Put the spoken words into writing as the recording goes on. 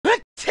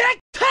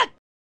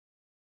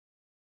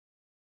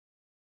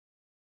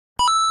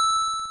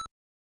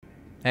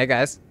Hey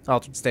guys,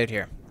 Altered State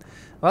here.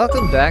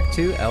 Welcome back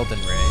to Elden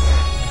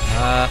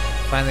Ring.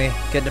 Finally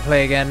getting to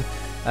play again.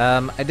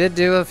 I did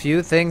do a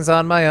few things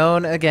on my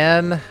own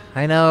again.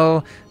 I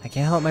know, I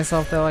can't help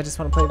myself though, I just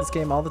want to play this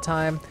game all the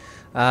time.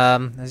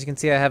 As you can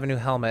see, I have a new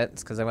helmet.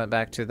 It's because I went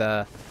back to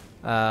the,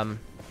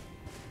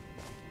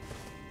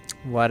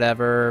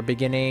 whatever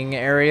beginning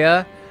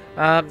area.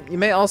 You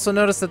may also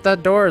notice that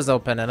that door is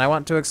open and I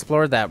want to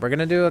explore that. We're going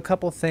to do a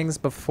couple things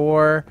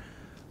before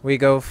we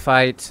go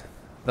fight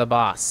the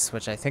boss,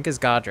 which I think is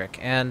Godrick.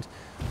 And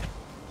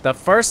the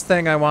first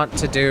thing I want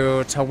to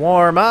do to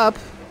warm up,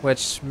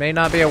 which may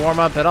not be a warm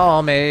up at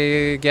all,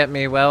 may get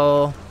me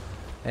well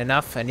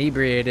enough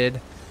inebriated,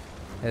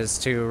 is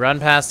to run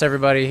past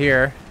everybody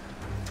here,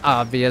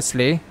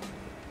 obviously.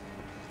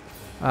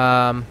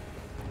 And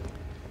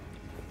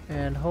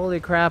holy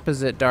crap,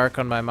 is it dark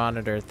on my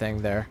monitor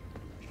thing there.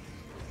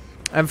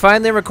 I'm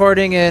finally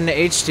recording in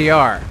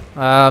HDR.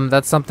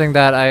 That's something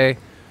that I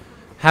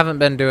haven't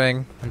been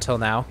doing until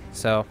now,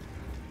 so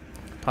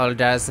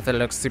apologize if it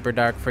looks super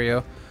dark for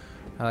you.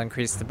 I'll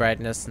increase the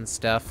brightness and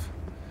stuff.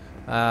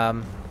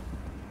 Yeah.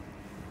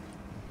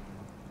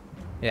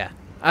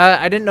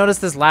 I didn't notice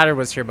this ladder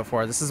was here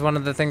before. This is one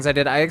of the things I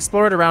did. I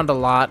explored around a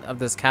lot of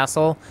this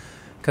castle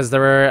because there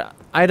were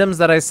items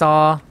that I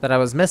saw that I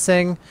was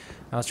missing.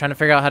 I was trying to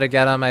figure out how to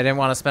get them. I didn't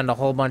want to spend a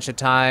whole bunch of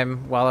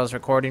time while I was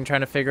recording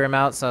trying to figure them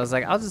out. So I was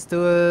like, I'll just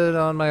do it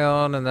on my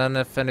own. And then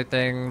if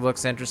anything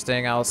looks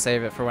interesting, I'll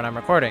save it for when I'm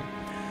recording.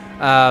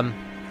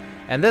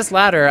 And this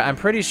ladder, I'm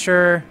pretty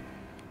sure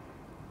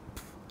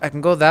I can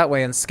go that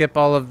way and skip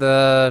all of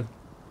the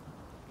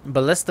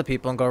ballista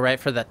people and go right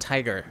for the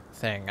tiger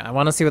thing. I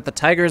want to see what the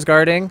tiger's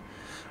guarding.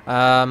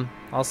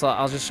 Also,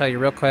 I'll just show you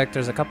real quick.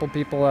 There's a couple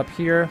people up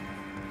here.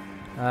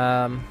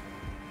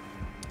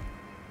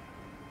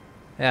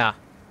 Yeah,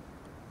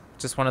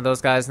 just one of those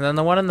guys. And then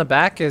the one in the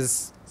back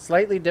is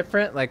slightly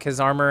different. Like his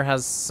armor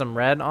has some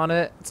red on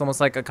it. It's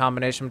almost like a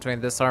combination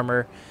between this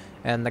armor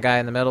and the guy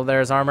in the middle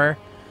there's armor.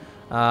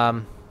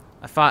 I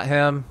fought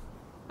him.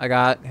 I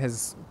got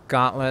his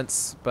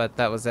gauntlets, but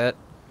that was it.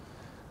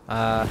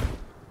 But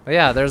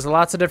yeah, there's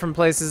lots of different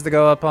places to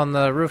go up on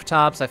the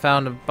rooftops. I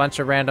found a bunch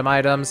of random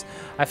items.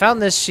 I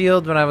found this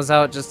shield when I was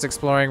out just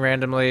exploring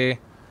randomly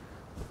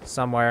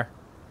somewhere.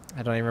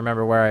 I don't even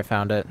remember where I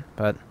found it,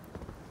 but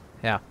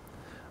yeah.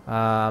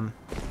 We're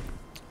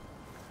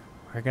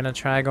gonna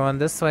try going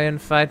this way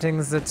and fighting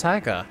the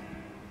tiger.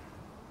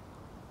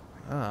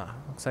 Oh,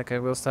 looks like I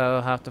will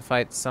still have to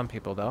fight some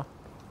people though.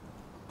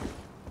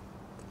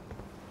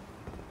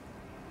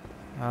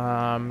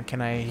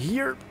 Can I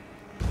hear?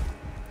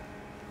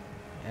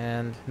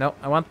 And no,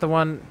 I want the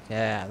one.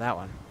 Yeah, that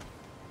one.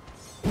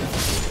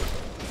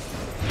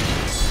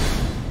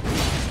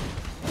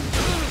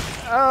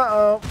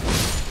 Uh-oh.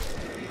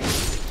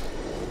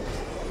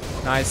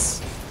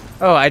 Nice.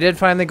 Oh, I did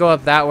finally go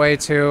up that way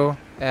too.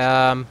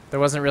 There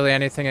wasn't really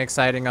anything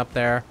exciting up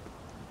there.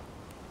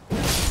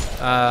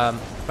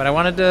 But I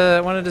wanted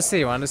to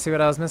see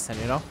what I was missing,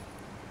 you know?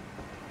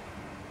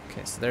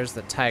 Okay, so there's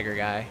the tiger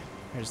guy.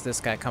 There's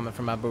this guy coming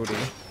from my booty.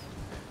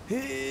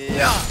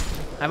 Yeah.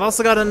 I've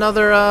also got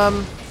another,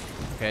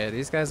 okay, are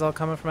these guys all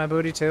coming from my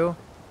booty too?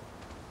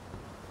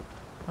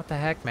 What the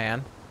heck,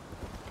 man?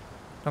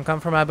 Don't come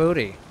for my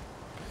booty.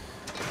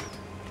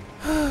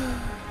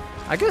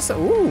 I guess,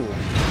 ooh.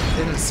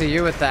 Didn't see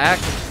you with the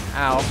axe.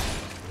 Ow.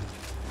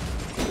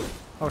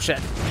 Oh, shit.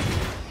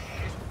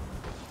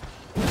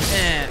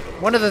 Eh.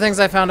 One of the things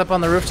I found up on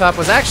the rooftop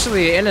was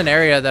actually in an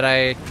area that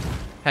I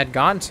had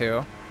gone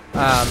to.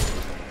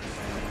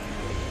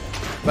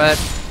 But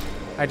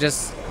I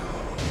just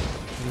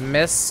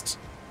missed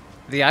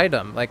the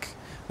item. Like,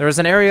 there was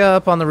an area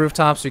up on the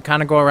rooftop, so you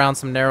kind of go around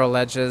some narrow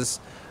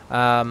ledges.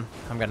 I'm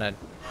gonna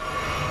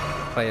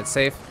play it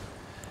safe.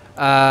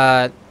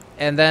 And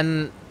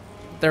then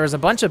there was a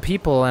bunch of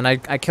people, and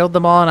I killed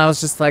them all, and I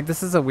was just like,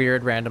 this is a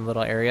weird random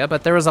little area.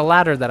 But there was a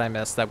ladder that I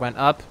missed that went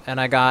up,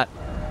 and I got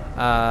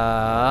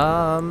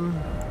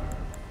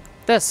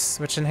this,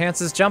 which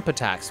enhances jump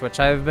attacks, which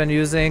I've been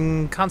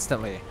using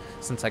constantly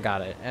since I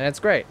got it, and it's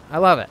great. I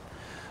love it.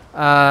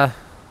 Oh,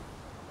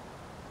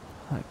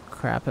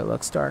 crap, it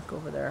looks dark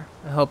over there.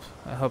 I hope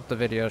the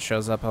video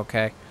shows up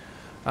okay.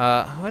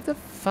 What the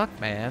fuck,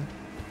 man?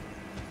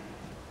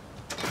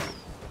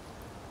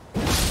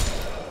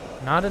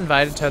 Not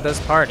invited to this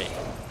party.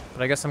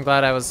 But I guess I'm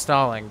glad I was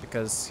stalling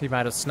because he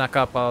might have snuck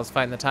up while I was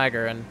fighting the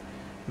tiger and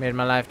made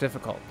my life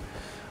difficult.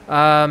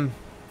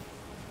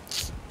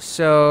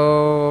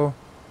 So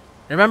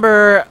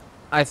remember,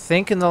 I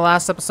think in the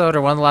last episode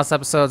or one of the last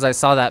episodes I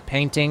saw that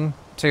painting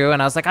too,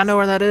 and I was like, I know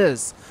where that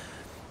is.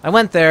 I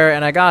went there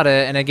and I got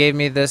it, and it gave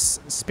me this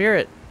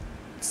spirit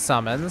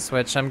summons,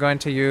 which I'm going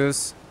to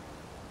use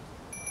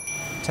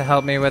to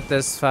help me with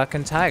this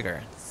fucking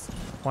tiger. It's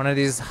one of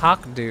these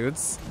hawk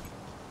dudes.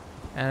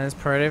 And it's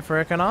pretty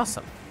freaking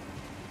awesome.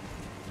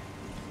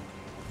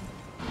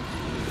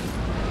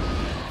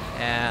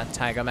 Yeah,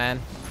 Tiger Man.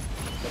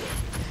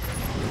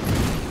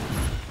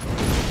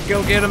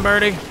 Go get him,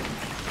 birdie.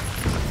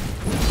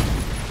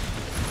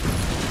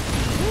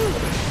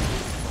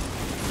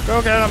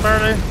 Go get him,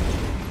 Birdie.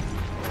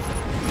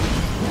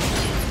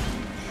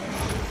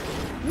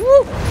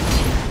 Woo!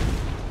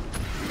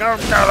 Go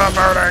get him,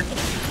 Birdie.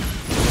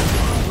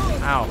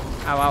 Ow.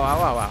 Ow, ow, ow,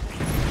 ow, ow.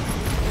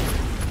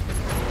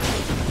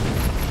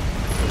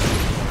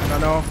 I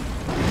don't know.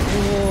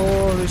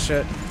 Holy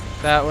shit.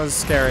 That was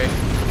scary.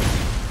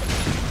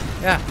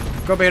 Yeah,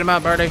 go beat him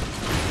up, Birdie.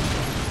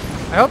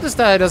 I hope this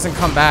guy doesn't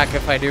come back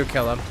if I do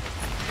kill him.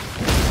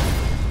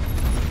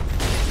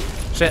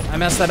 Shit, I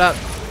messed that up.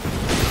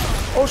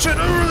 Oh shit,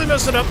 I really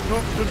messed it up.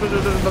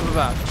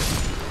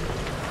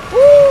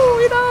 Woo,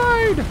 he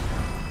died!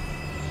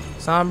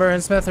 Somber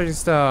and Smithing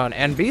Stone,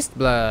 and Beast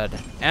Blood,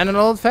 and an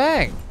old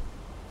Fang.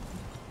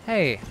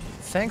 Hey,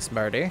 thanks,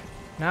 Birdie.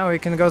 Now we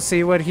can go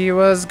see what he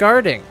was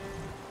guarding.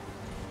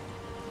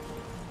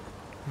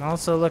 And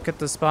also look at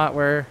the spot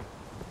where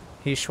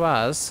he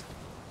schwas.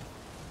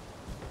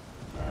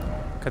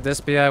 Could this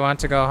be I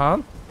want to go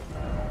home?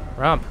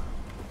 Rump.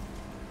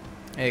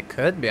 It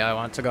could be I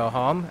want to go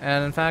home,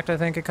 and in fact I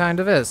think it kind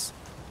of is.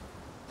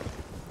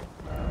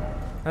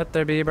 Let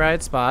there be a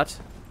bright spot.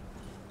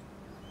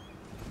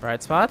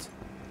 Bright spot?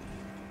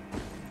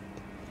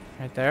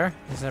 Right there.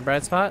 Is there a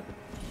bright spot?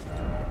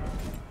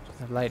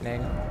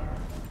 Lightning.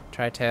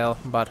 Try tail,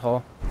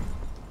 butthole.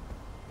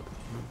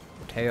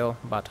 Tail,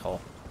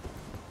 butthole.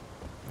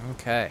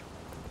 Okay.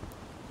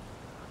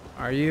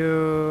 Are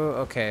you...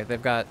 Okay,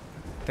 they've got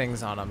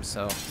things on them,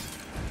 so...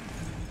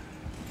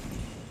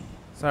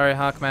 Sorry,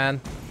 Hawkman.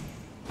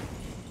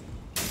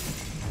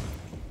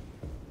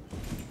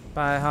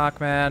 Bye,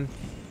 Hawkman.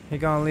 He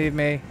gonna leave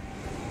me.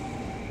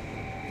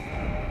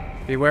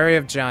 Be wary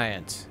of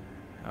giant.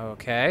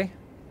 Okay.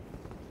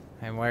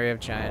 I'm wary of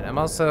giant. I'm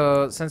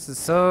also, since it's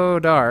so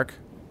dark,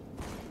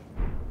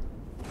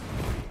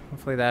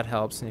 hopefully that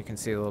helps and you can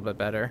see a little bit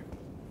better.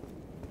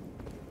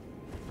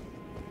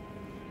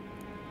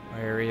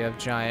 Wary of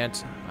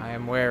giant. I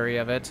am wary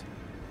of it.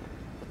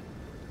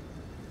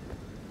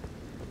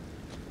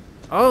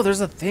 Oh,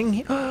 there's a thing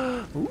here.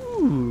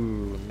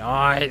 Ooh,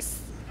 nice.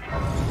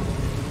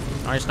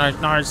 Nice, nice,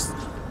 nice.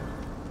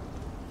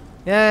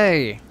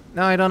 Yay.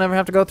 Now I don't ever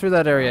have to go through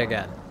that area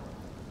again.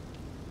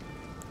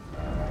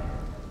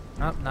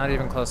 Oh, not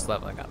even close to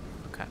leveling up.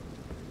 Okay.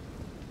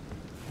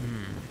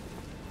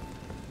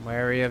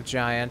 Wary of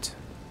giant.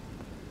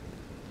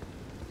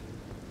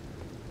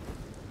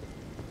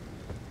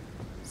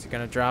 Is he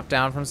gonna drop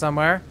down from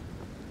somewhere?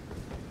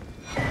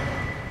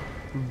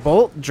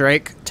 Bolt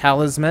Drake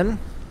Talisman.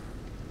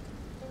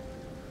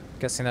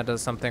 Guessing that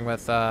does something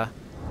with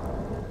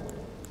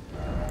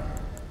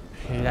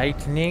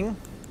lightning.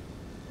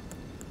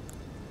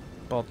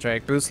 Bolt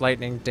Drake boost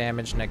lightning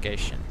damage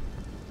negation.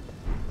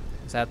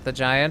 Is that the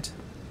giant?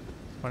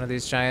 One of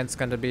these giants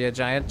going to be a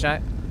giant?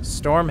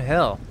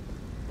 Stormveil.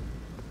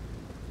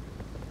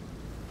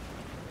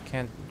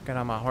 Can't get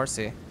on my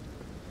horsey.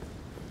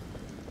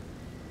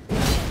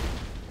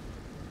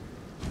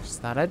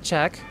 Just thought I'd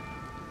check.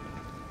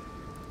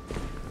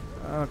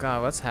 Oh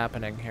god, what's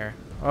happening here?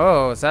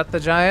 Oh, is that the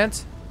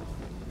giant?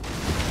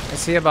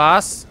 Is he a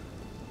boss?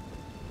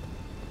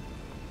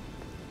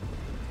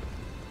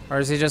 Or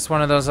is he just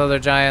one of those other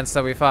giants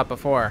that we fought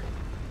before?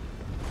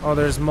 Oh,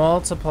 there's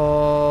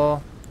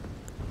multiple.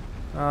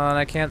 Oh, and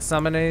I can't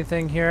summon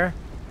anything here?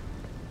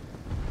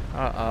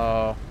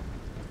 Uh-oh.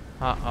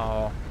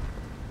 Uh-oh.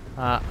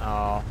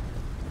 Uh-oh.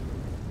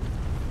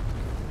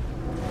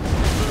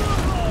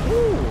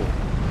 Ooh.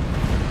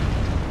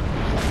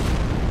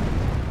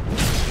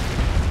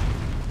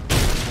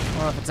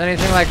 Well, if it's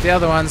anything like the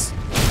other ones.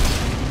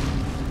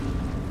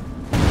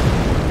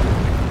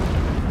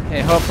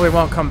 Hey, hopefully it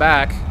won't come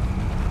back.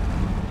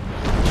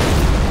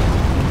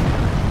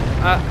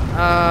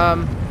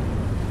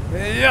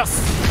 Yes!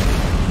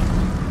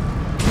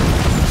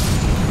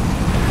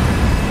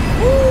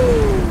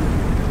 Woo!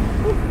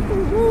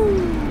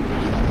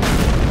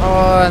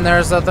 Oh, and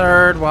there's a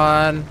third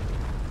one.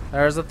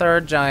 There's a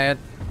third giant.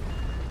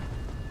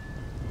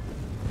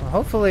 Well,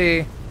 hopefully...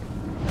 You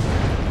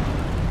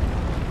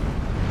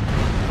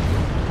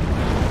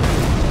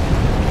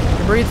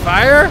can breathe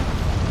fire?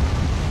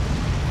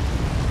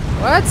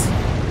 What?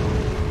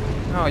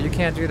 No, you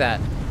can't do that.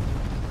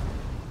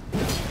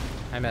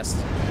 I missed.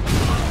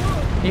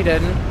 He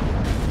didn't.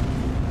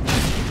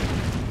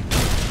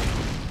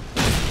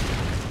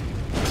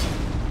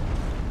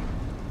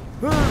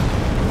 Oh,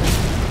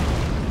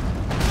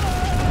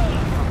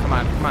 come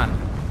on, come on.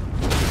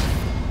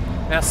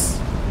 Yes.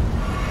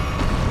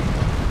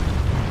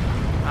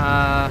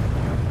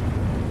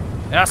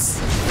 Yes.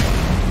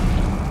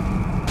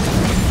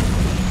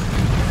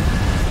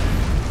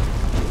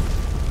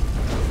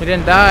 He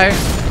didn't die.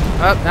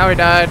 Oh, now he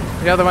died.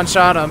 The other one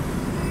shot him.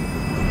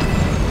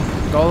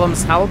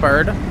 Golem's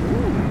halberd. Ooh.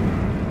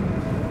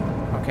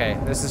 Okay,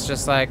 this is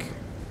just like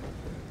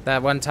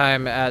that one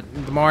time at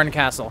the Morn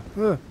Castle.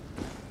 Ugh.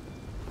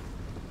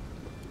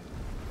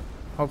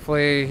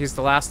 Hopefully he's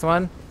the last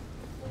one.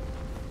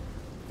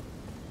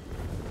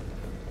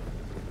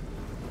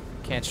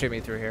 Can't shoot me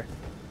through here.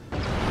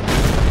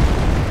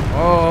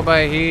 Oh,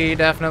 but he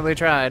definitely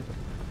tried.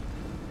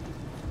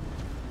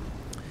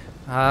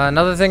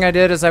 Another thing I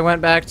did is I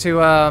went back to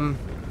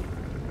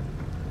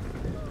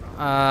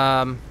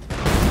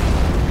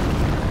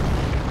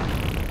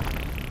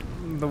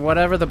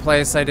whatever the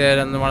place I did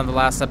in one of the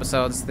last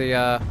episodes,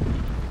 the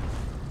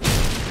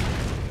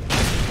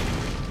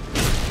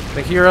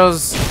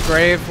hero's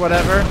grave,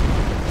 whatever.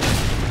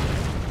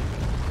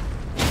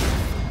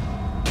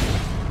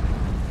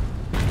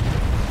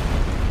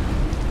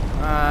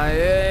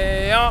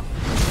 Yeah.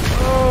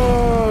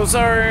 Oh,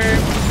 sorry.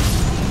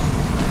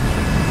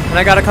 And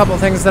I got a couple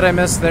things that I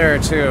missed there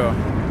too.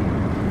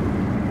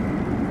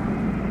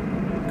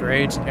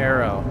 Great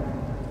arrow.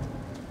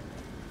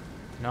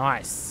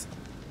 Nice.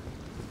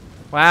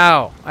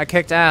 Wow, I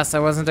kicked ass. I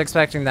wasn't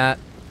expecting that.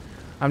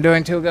 I'm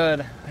doing too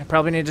good. I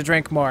probably need to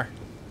drink more.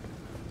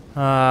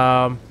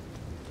 I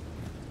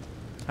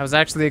was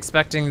actually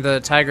expecting the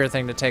tiger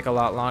thing to take a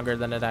lot longer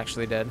than it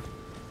actually did.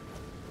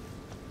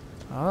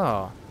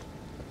 Oh.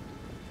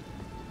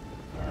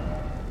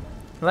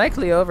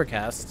 Likely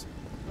overcast.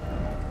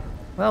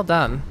 Well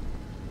done.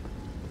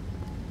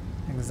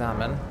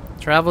 Examine.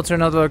 Travel to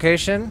another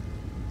location?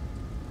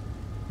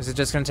 Is it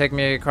just gonna take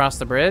me across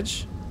the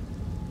bridge?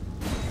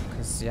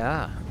 Cause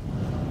yeah.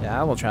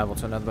 Yeah, we'll travel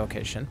to another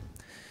location.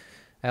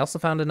 I also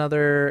found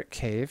another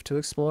cave to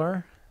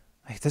explore.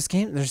 Like this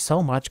game, there's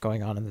so much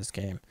going on in this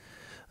game.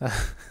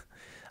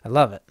 I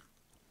love it.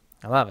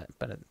 I love it,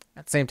 but at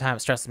the same time, it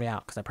stresses me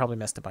out because I probably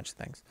missed a bunch of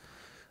things.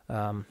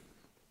 But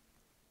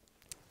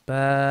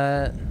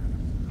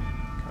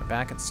we're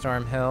back at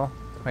Stormveil.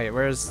 Wait,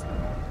 where's...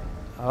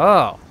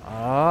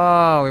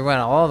 Oh, we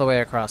went all the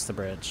way across the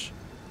bridge.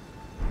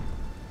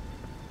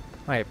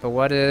 Wait, but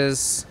what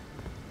is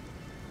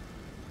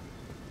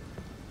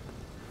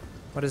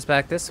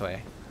back this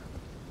way?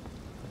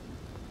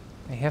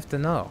 I have to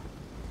know.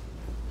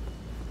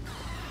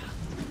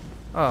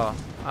 Oh,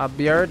 a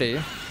Bjardi.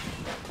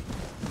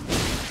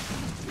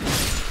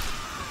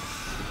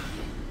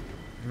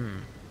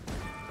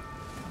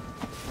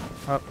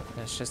 Oh,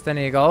 it's just an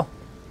eagle.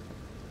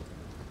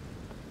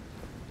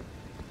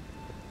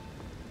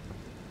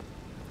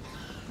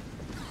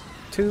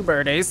 Two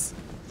birdies.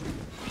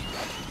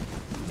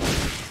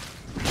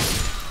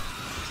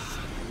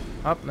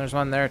 Oh, there's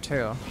one there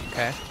too.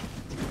 Okay.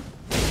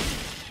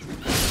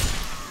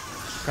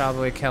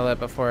 Probably kill it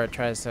before it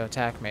tries to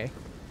attack me.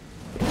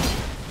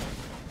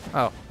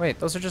 Oh, wait,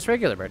 those are just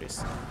regular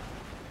birdies.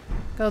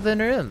 Golden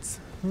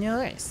runes.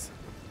 Nice.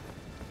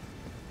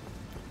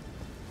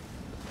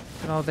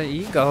 Look at all the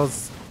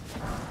eagles.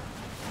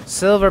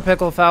 Silver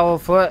pickle foul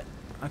foot.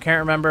 I can't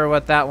remember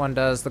what that one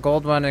does. The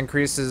gold one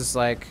increases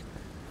like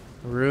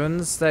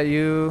runes that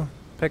you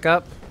pick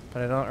up,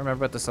 but I don't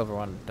remember what the silver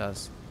one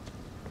does.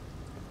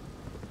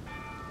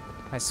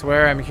 I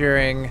swear I'm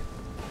hearing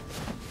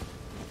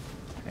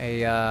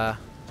a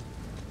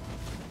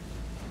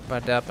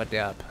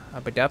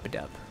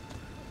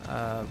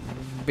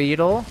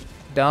beetle,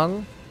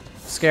 dung,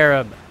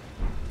 scarab.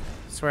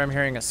 I swear I'm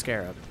hearing a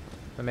scarab,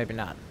 but maybe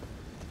not.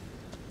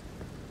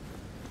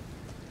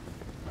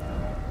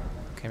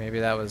 Okay,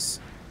 maybe that was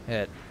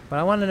it. But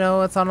I want to know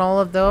what's on all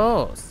of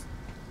those.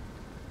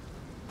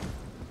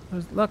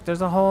 Look,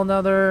 there's a whole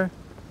nother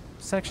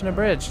section of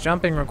bridge.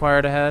 Jumping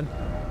required ahead.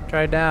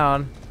 Try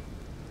down.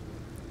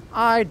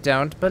 I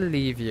don't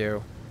believe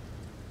you.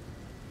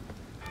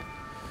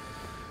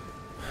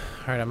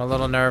 Alright, I'm a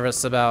little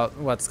nervous about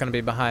what's going to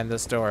be behind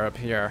this door up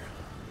here.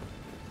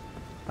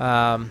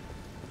 Because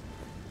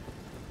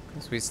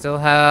we still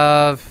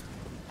have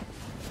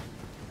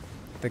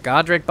the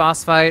Godrick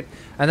boss fight.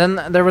 And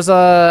then there was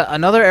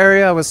another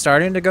area I was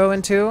starting to go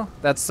into.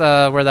 That's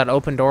where that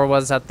open door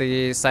was at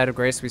the site of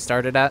grace we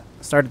started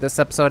this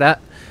episode at.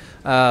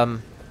 I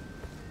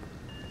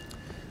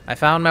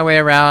found my way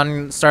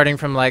around, starting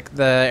from like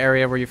the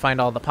area where you find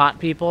all the pot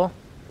people.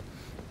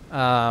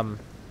 And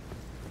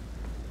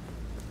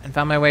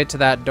found my way to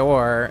that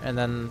door, and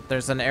then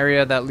there's an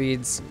area that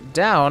leads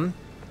down.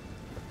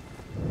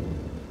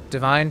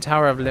 Divine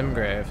Tower of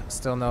Limgrave.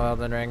 Still no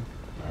Elden Ring.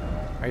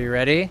 Are you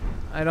ready?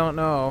 I don't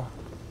know.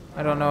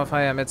 I don't know if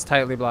I am. It's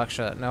tightly blocked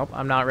shut. Nope,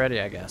 I'm not ready,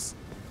 I guess.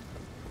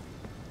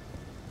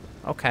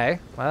 Okay,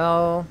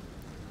 well...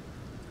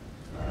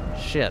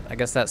 Shit, I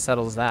guess that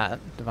settles that.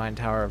 Divine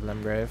Tower of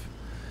Limgrave.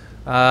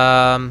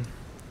 So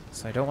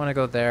I don't want to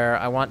go there.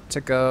 I want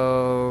to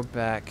go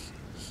back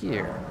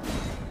here.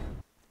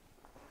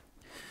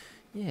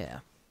 Yeah.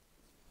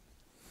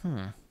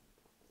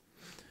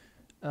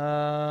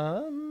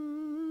 I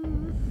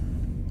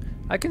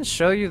can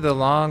show you the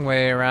long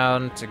way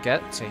around to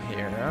get to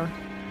here.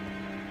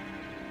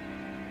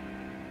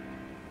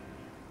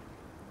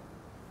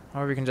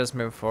 Or we can just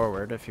move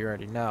forward if you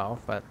already know,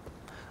 but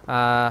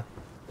I'll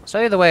show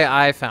you the way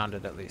I found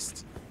it at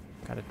least.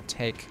 Gotta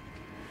take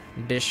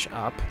dish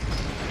up.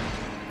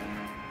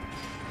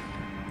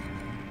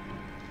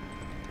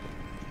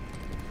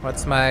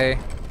 What's my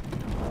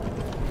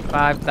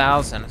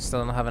 5,000?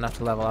 Still don't have enough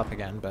to level up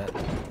again, but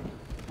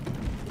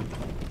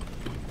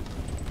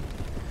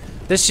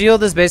this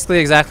shield is basically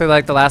exactly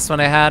like the last one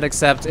I had,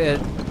 except it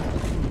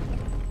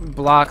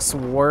blocks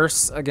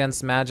worse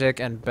against magic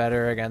and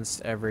better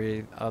against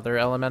every other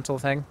elemental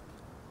thing.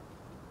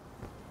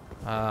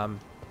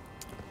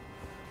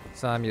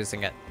 So I'm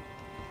using it.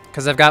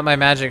 Because I've got my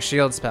magic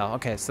shield spell.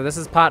 Okay, so this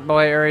is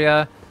Potboy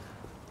area.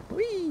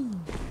 Whee!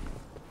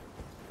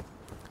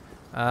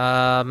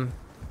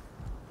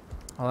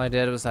 All I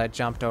did was I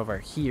jumped over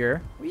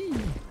here. Whee!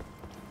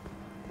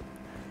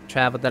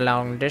 Traveled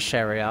along this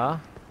area.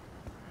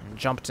 And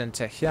jumped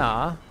into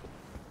here.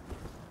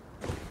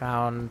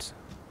 Found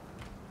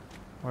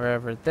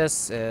wherever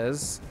this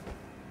is.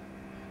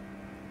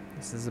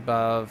 This is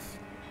above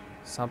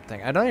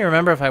something. I don't even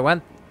remember if I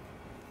went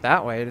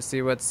that way to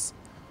see what's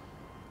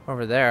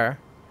over there.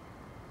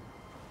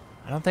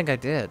 I don't think I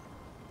did.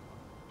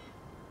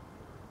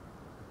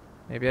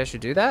 Maybe I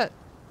should do that?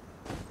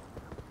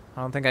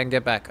 I don't think I can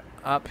get back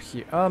up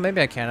here. Oh,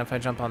 maybe I can if I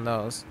jump on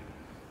those.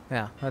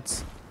 Yeah,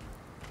 let's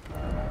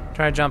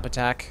try a jump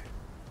attack.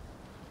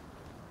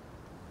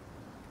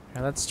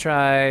 Here, let's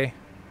try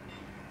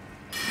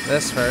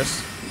this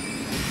first.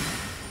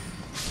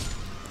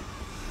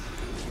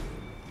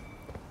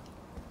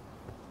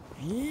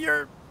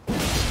 Here.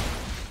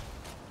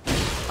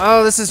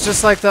 Oh, this is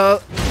just like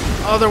the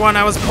other one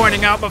I was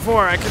pointing out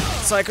before.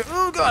 It's like,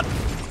 oh god.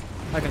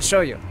 I can show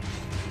you.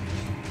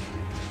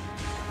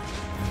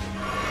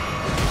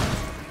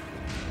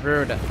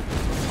 Rude.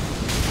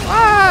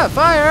 Ah,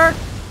 fire!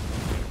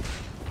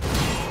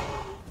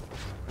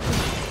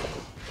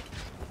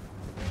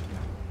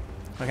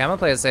 Okay, I'm gonna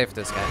play it safe with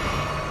this guy.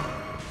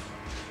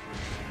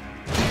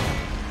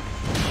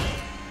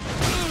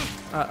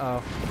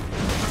 Uh-oh.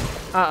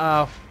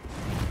 Uh-oh.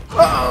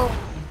 Uh-oh!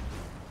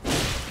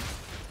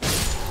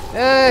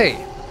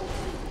 Hey!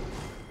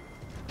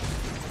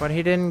 But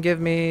he didn't give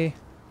me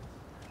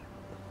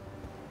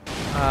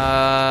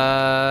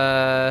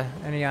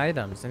any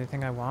items,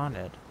 anything I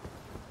wanted.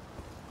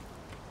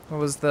 What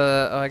was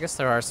the... Oh, I guess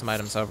there are some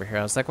items over here.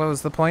 I was like, what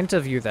was the point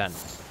of you then?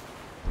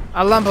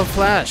 A lump of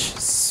flesh.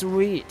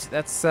 Sweet.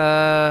 That's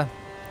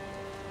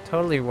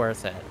totally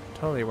worth it.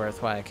 Totally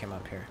worth why I came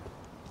up here.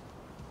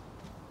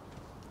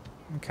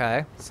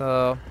 Okay,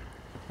 so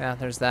yeah,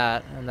 there's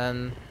that. And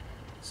then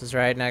this is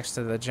right next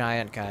to the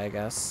giant guy, I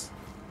guess.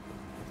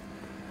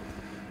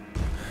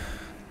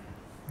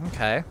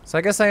 Okay, so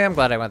I guess I am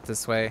glad I went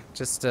this way,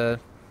 just to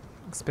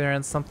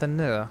experience something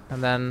new.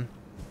 And then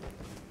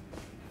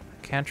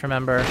can't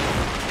remember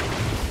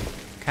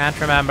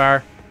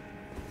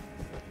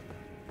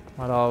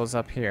what all was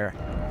up here.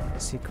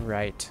 Seek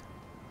right.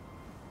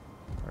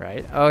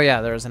 Right. Oh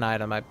yeah, there was an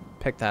item. I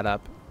picked that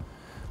up.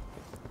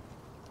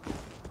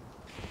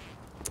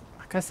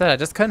 Like I said, I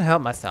just couldn't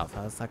help myself.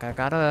 I was like, I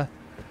gotta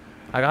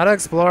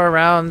explore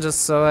around just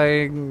so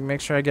I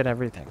make sure I get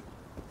everything.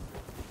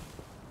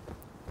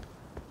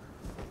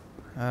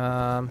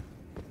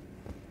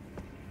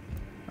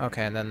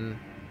 Okay, and then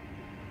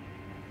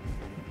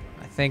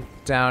I think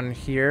down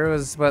here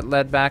was what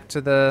led back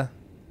to the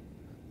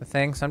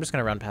thing, so I'm just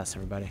gonna run past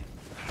everybody.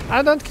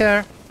 I don't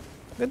care.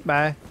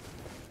 Goodbye.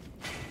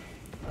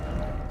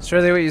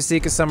 Surely what you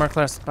seek is somewhere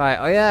close by.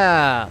 Oh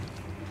yeah!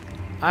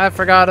 I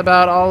forgot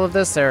about all of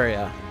this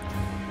area.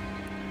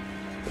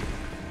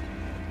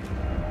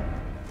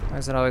 Why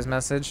is it always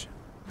message?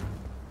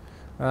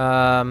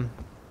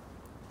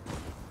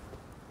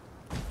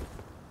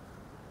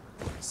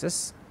 Is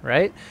this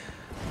right?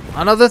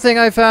 Another thing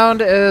I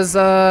found is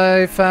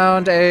I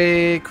found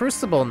a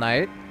Crucible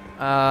Knight.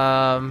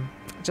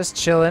 Just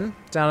chilling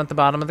down at the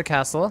bottom of the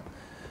castle.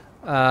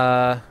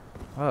 Whoa.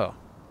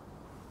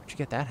 Where'd you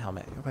get that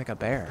helmet? You look like a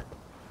bear.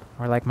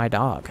 Or like my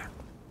dog.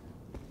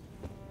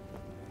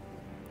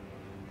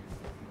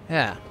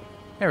 Yeah.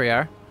 Here we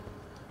are.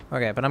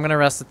 Okay, but I'm gonna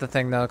rest at the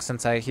thing though,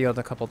 since I healed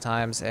a couple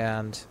times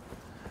and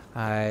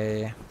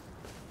I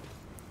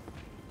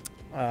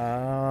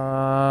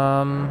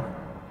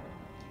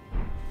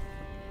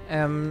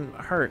am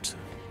hurt.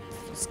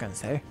 I was gonna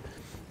say.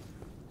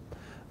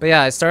 But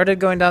yeah, I started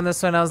going down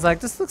this way and I was like,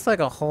 this looks like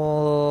a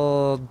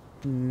whole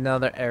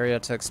another area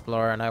to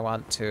explore and I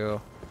want to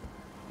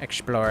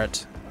explore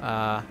it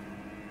while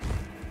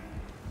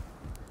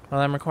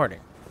I'm recording.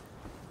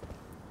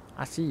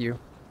 I see you.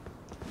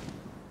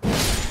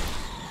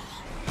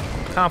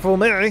 Can't fool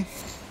me.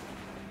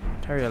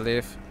 Terry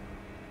leaf.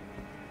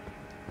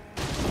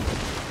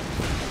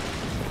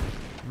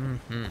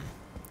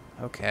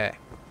 Okay.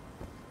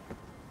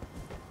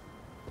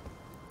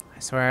 I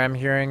swear I'm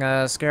hearing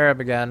a scarab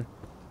again.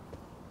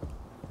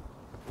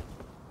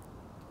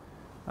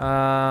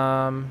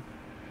 I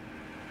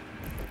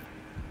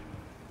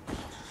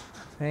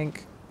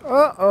think.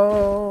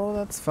 Uh-oh,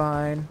 that's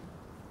fine.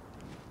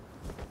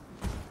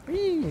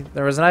 Whee!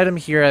 There was an item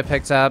here I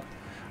picked up.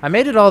 I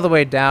made it all the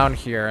way down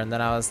here, and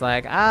then I was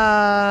like,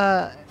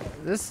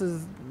 there's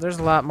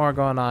a lot more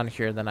going on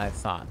here than I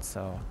thought,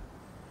 so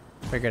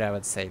figured I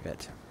would save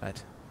it.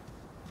 But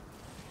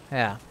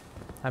yeah,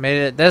 I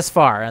made it this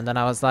far, and then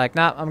I was like,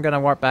 nah, I'm gonna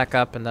warp back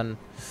up and then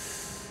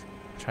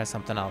try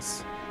something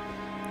else.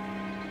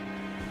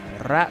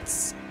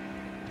 Rats.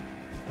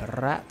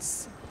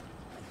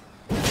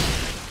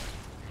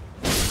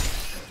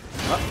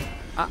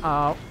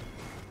 Uh-oh.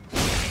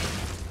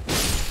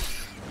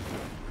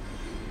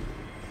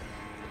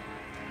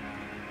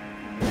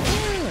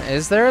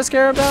 Is there a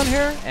scarab down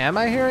here? Am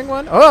I hearing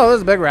one? Oh,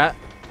 there's a big rat.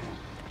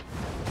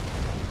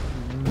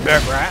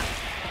 Big rat.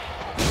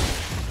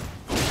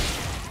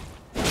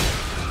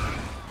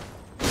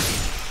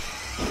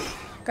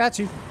 Got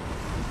you.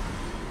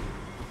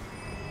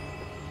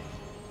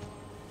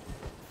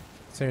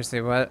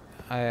 Seriously, what?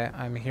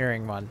 I'm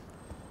hearing one.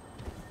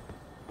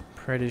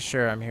 Pretty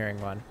sure I'm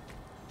hearing one.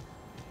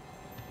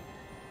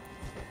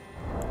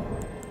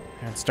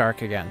 And it's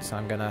dark again, so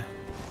I'm gonna...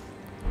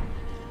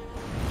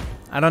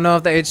 I don't know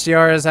if the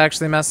HDR is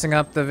actually messing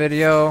up the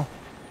video,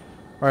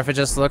 or if it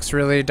just looks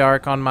really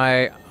dark on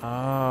my...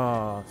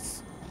 Oh,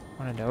 it's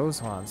one of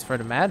those ones for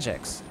the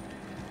magics.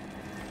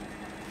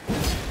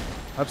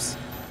 Oops.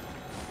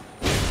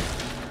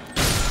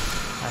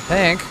 I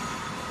think.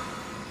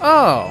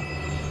 Oh!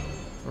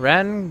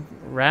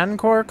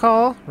 Rancor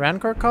call?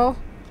 Rancor call?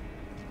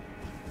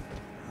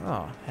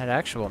 Oh, had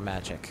actual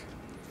magic.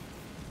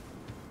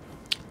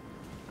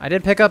 I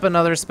did pick up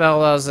another spell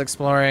while I was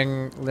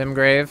exploring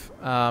Limgrave.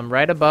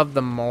 Right above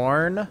the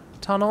Morn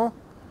tunnel,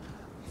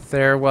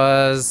 there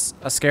was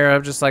a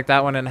scarab just like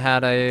that one and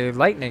had a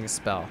lightning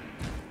spell.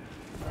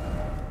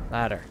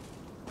 Ladder.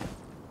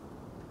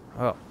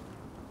 Oh.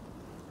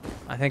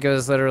 I think it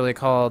was literally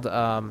called,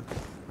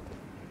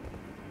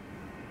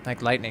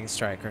 like lightning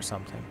strike or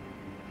something.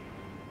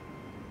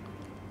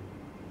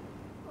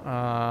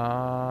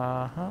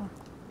 Uh-huh.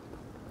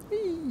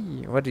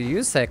 What do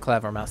you say,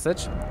 clever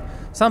message?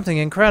 Something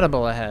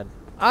incredible ahead.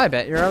 I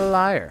bet you're a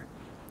liar.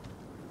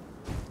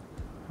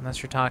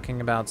 Unless you're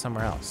talking about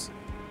somewhere else.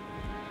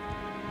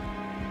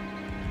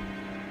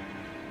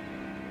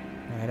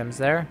 Items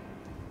there?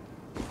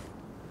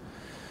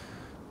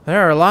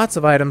 There are lots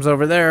of items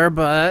over there,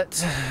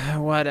 but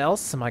what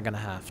else am I gonna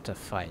have to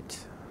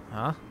fight?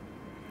 Huh?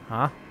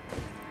 Huh?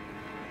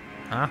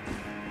 Huh?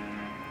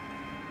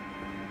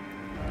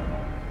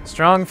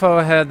 Strong foe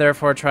ahead,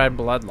 therefore try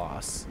blood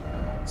loss.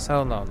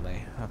 So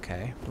lonely.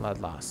 Okay, blood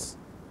loss.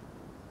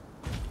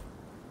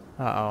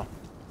 Uh-oh.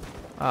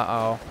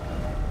 Uh-oh.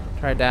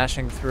 Try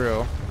dashing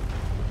through.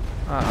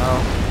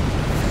 Uh-oh.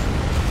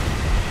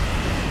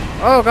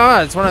 Oh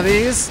god, it's one of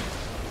these?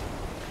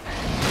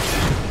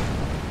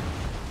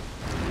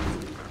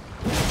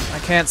 I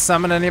can't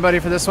summon anybody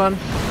for this one.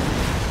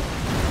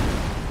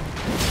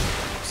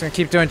 Just gonna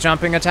keep doing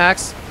jumping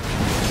attacks.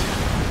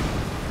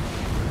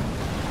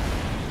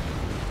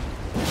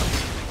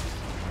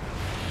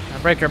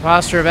 Break your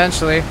posture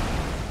eventually.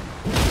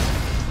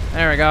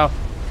 There we go.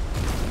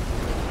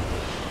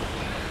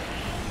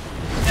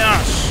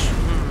 Gosh.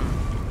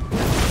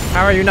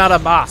 How are you not a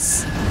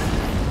boss?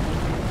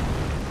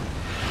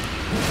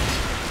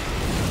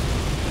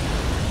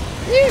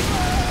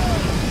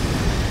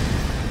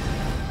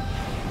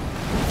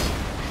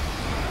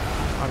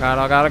 Oh god,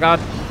 oh god, oh god.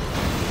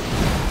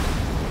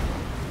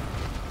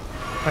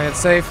 Play it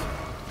safe.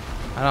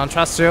 I don't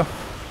trust you.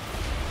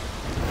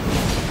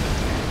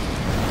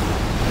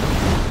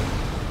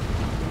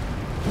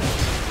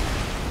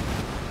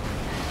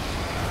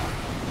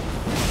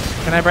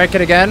 Can I break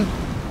it again?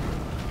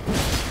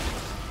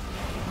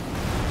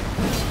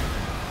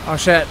 Oh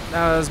shit,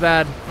 that was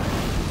bad.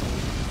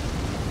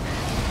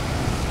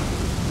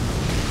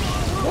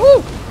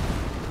 Woo!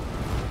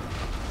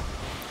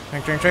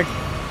 Drink, drink, drink.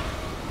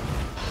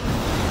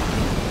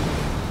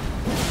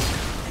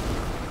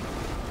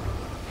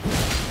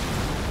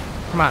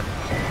 Come on.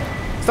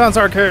 Stun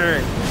Sword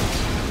King!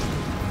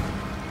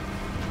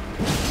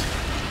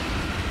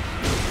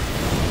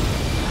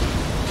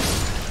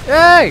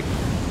 Yay!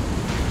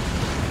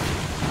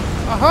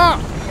 Aha!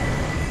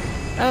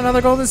 And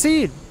another golden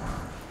seed.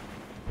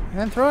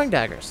 And throwing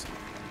daggers.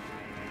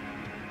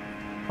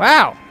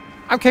 Wow!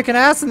 I'm kicking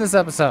ass in this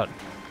episode.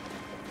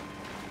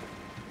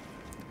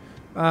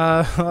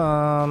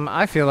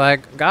 I feel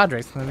like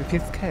Godrick's gonna be a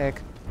piece of cake.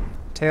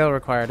 Tail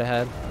required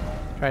ahead.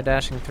 Try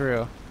dashing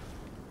through.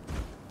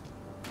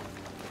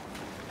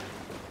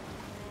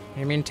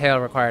 You mean tail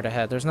required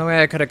ahead? There's no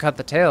way I could have cut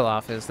the tail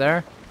off, is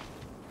there?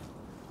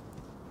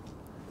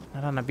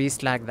 Not on a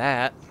beast like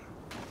that.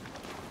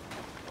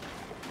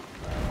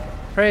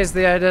 Praise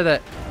thee, I did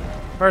it.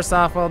 First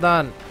off, well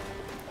done.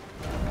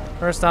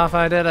 First off,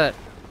 I did it.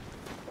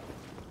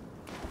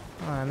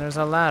 Oh, and there's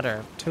a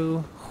ladder. To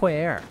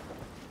where?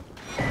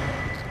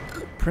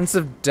 Prince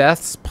of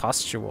Death's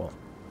Pustule.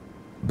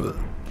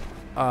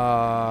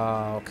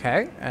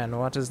 Okay, and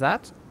what is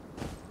that?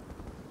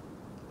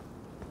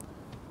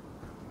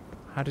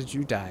 How did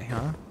you die,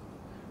 huh?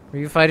 Were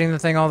you fighting the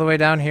thing all the way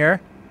down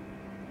here?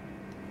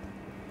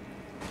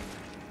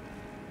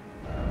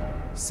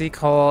 Seek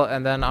hole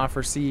and then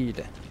offer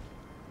seed.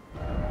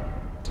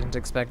 Didn't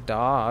expect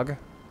dog.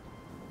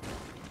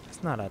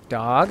 It's not a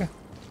dog.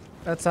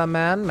 That's a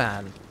man.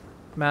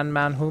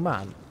 Man,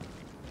 human.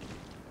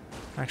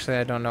 Actually,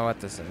 I don't know what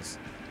this is.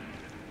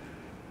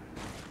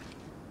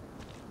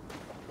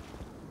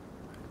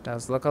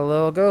 Does look a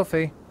little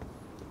goofy.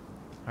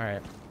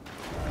 Alright.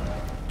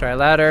 Try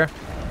ladder.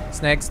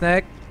 Snake,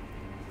 snake.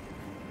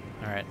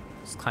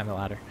 Just climb the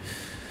ladder.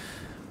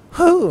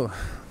 Whew.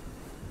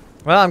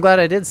 Well, I'm glad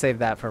I did save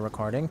that for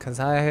recording, because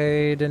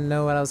I didn't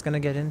know what I was going to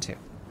get into.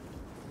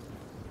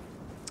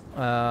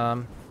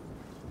 And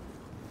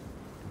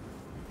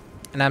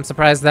I'm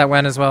surprised that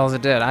went as well as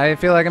it did. I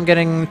feel like I'm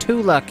getting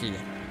too lucky.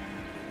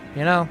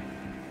 You know?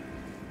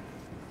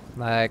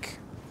 Like,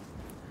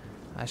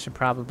 I should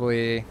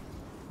probably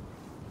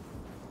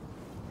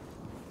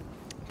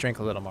drink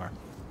a little more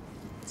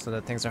so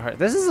that things are hard.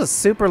 This is a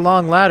super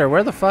long ladder.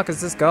 Where the fuck is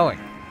this going?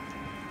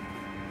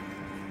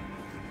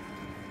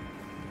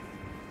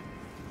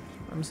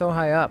 I'm so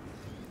high up.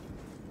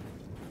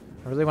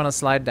 I really want to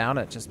slide down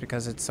it just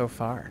because it's so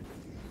far.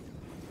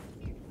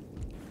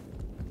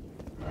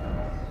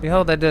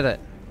 Behold, I did it.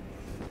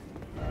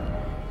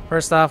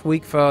 First off,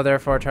 weak foe,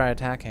 therefore try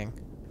attacking.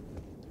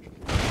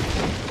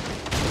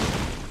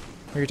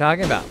 What are you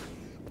talking about?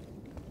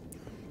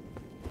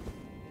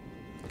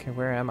 Okay,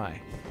 where am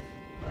I?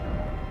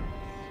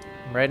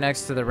 I'm right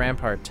next to the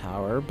rampart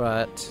tower,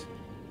 but...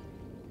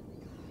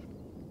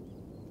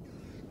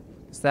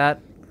 Is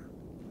that...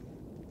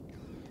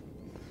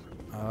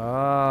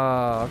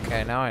 Oh,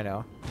 okay, now I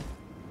know.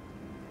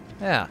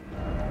 Yeah.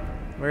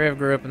 Weary of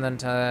group and then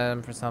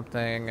time for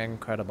something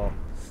incredible.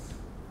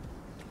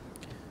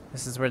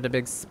 This is where the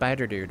big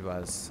spider dude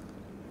was.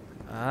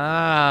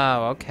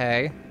 Ah,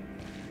 okay.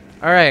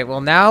 Alright,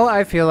 well now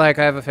I feel like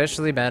I've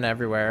officially been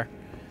everywhere.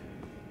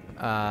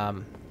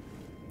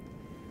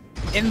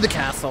 In the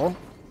castle.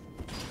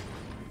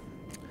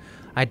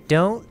 I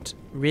don't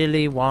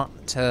really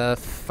want to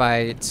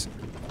fight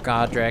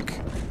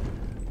Godrick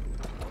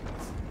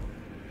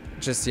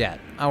just yet.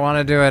 I want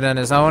to do it in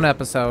his own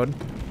episode.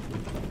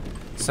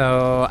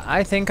 So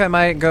I think I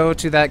might go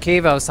to that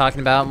cave I was talking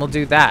about and we'll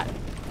do that.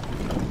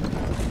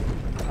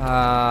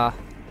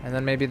 And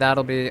then maybe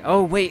that'll be...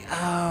 Oh, wait.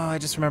 Oh, I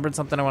just remembered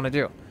something I want to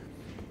do.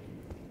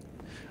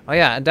 Oh,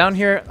 yeah. And down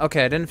here...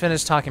 Okay, I didn't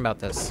finish talking about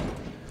this.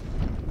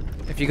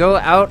 If you go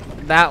out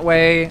that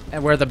way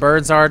and where the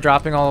birds are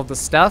dropping all of the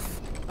stuff,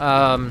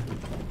 the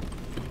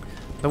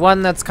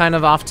one that's kind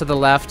of off to the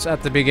left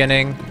at the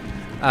beginning,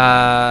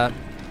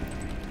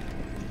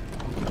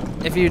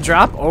 if you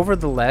drop over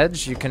the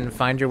ledge, you can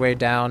find your way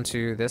down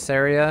to this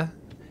area.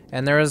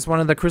 And there is one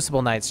of the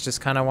Crucible Knights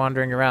just kind of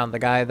wandering around. The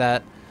guy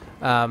that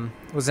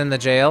was in the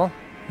jail.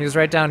 He was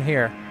right down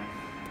here.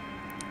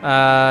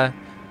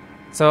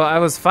 So I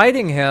was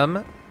fighting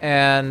him,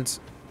 and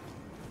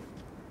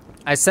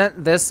I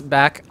sent this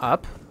back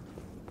up.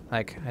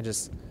 Like, I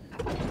just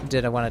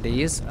did one of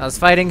these. I was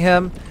fighting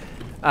him.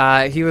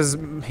 He was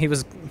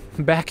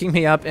backing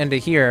me up into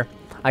here.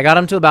 I got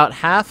him to about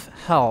half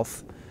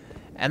health.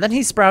 And then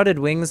he sprouted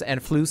wings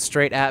and flew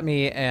straight at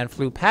me and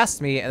flew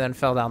past me and then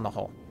fell down the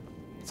hole.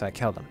 So I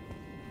killed him.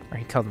 Or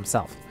he killed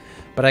himself.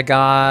 But I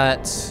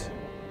got...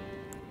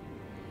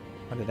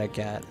 What did I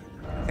get?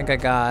 I think I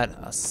got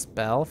a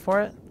spell for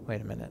it. Wait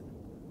a minute.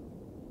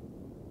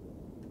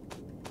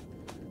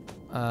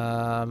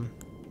 Oh,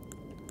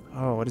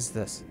 what is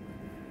this?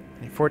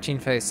 14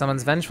 face.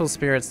 Summons vengeful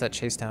spirits that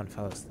chase down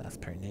foes. That's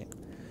pretty neat.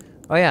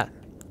 Oh yeah.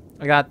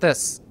 I got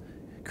this.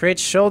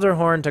 Creates shoulder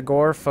horn to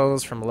gore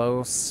foes from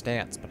low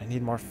stance, but I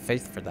need more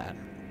faith for that.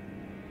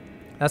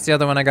 That's the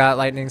other one I got.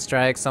 Lightning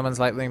strike. Summons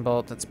lightning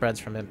bolt that spreads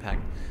from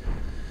impact.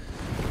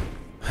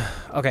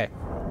 Okay.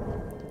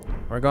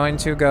 We're going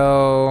to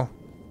go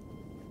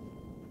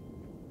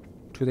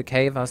to the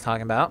cave I was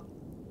talking about,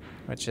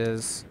 which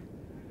is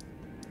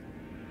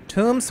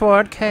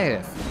Tombsword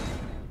Cave.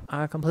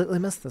 I completely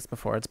missed this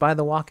before. It's by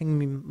the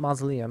Walking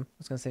Mausoleum. I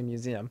was going to say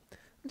museum.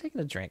 I'm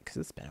taking a drink because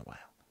it's been a while.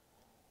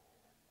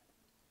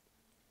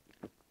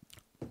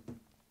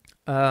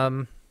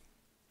 I'm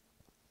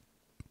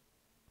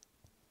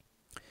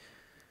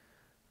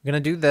gonna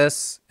do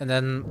this, and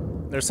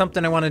then there's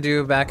something I want to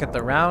do back at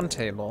the round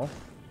table.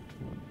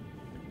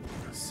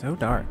 So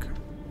dark.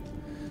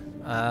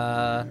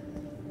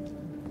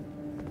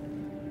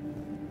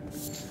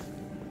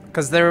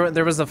 Because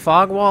there was a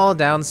fog wall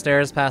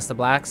downstairs past the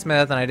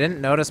blacksmith, and I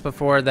didn't notice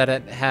before that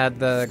it had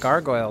the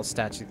gargoyle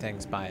statue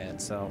things by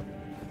it, so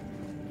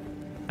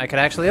I could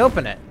actually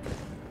open it.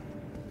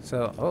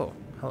 So, oh,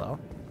 hello.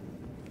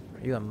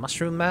 Are you a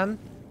mushroom man?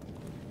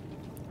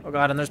 Oh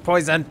god, and there's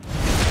poison.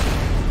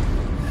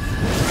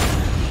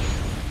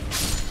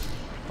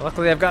 Well,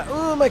 luckily I've got,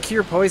 ooh, my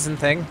cure poison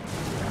thing.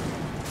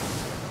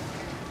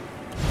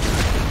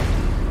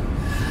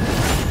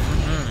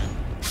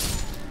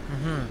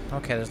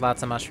 Okay, there's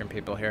lots of mushroom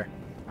people here.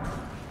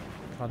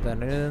 Put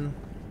that in.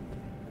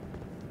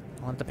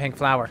 I want the pink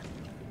flower.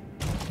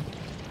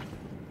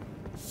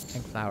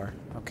 Pink flower.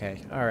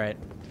 Okay, alright.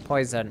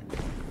 Poison.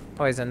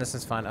 Poison, this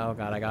is fun. Oh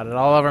god, I got it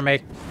all over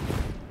me.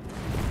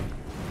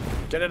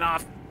 Get it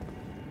off.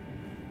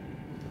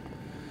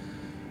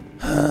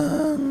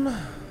 They're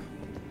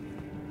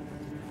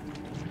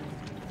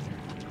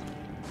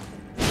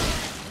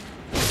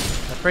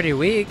pretty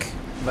weak,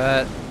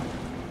 but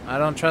I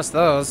don't trust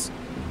those.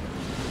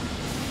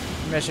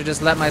 Maybe I should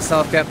just let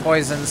myself get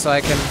poisoned so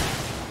I can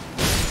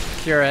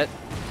cure it.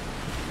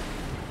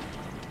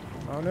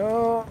 Oh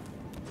no.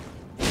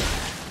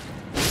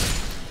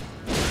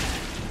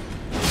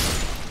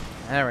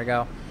 There we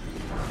go.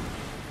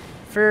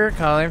 Fur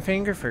calling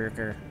finger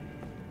furker.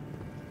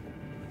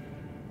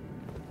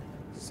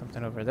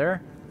 Something over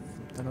there.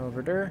 Something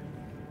over there.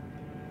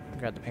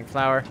 Grab the pink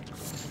flower.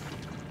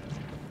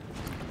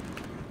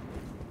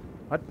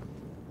 What?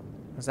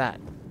 What's that?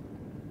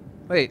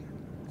 Wait,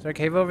 is there a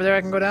cave over there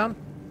I can go down?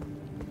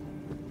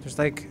 There's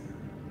like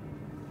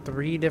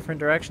 3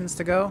 different directions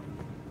to go.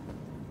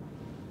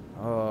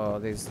 Oh,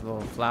 these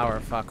little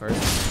flower fuckers.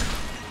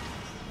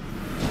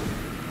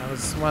 That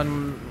was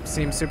one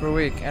seems super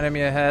weak.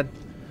 Enemy ahead.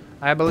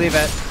 I believe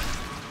it.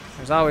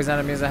 There's always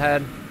enemies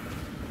ahead.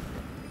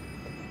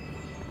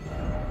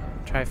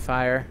 Try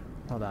fire.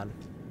 Hold on.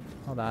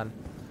 Hold on.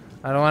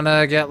 I don't want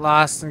to get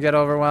lost and get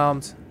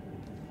overwhelmed.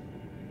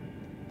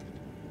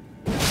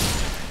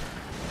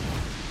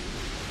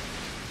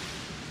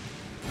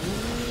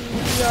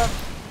 Nope.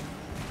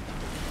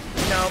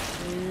 Nope.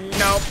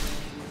 Nope.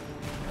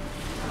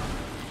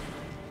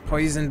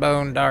 Poison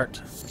bone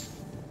dart.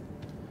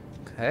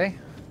 Okay.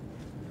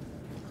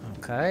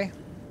 Okay.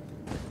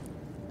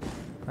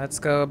 Let's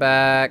go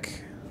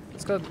back.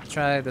 Let's go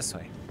try this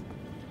way.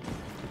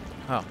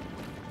 Oh,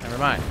 never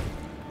mind.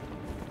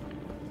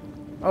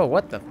 Oh,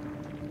 what the?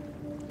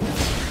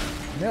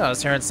 Yeah, I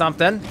was hearing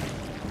something.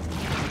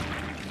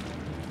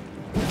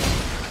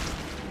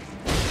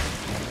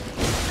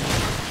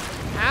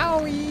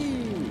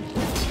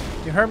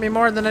 Owie! You hurt me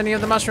more than any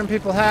of the mushroom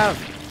people have.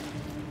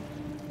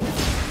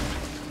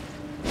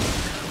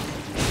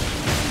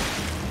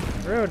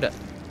 Rude.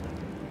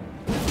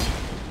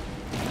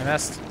 I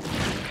missed.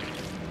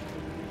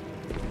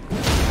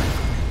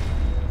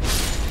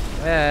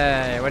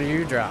 Hey, what do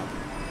you drop?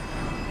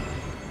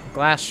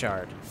 Glass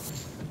shard.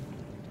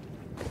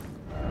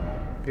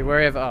 Be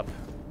wary of up.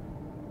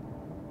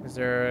 Is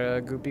there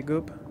a goopy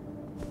goop?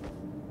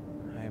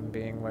 I'm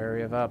being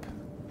wary of up.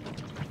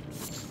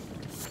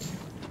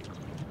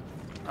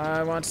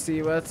 I want to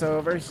see what's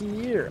over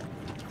here.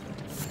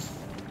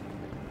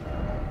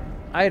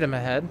 Item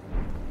ahead.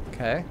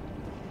 Okay.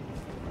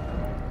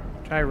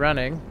 Try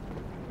running.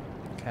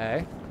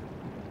 Okay.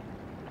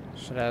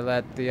 Should I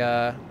let the,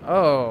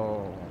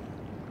 oh.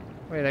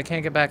 Wait, I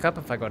can't get back up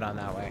if I go down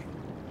that way.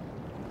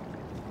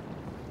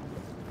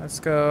 Let's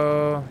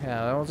go...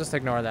 Yeah, we'll just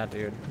ignore that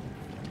dude.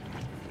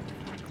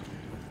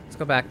 Let's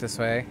go back this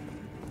way.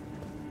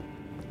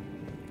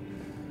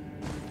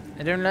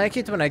 I don't like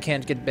it when I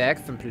can't get back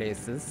from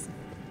places.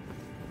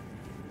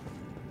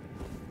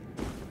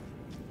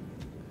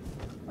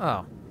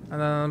 Oh, and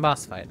then the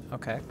boss fight.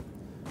 Okay.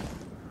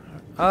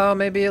 Oh,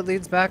 maybe it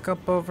leads back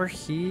up over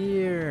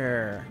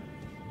here.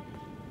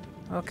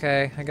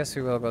 Okay, I guess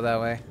we will go that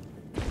way.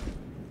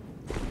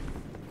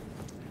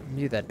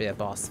 Knew there'd be a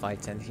boss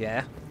fight in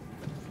here.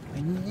 I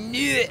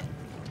knew it!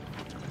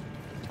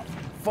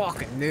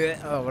 Fucking knew it!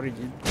 Oh, what are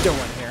you doing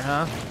here,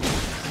 huh?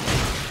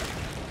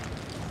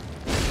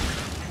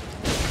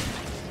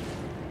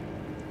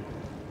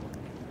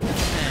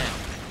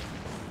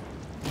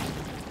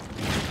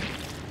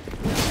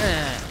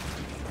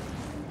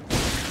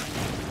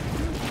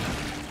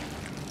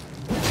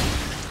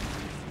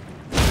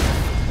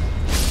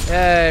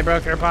 Yay,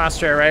 broke your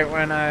posture right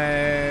when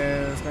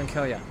I was gonna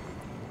kill you.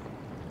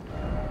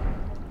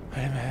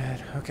 Wait a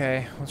minute.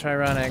 Okay, we'll try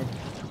running.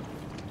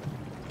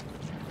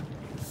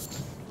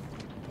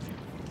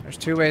 There's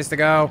 2 ways to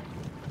go.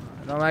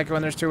 I don't like it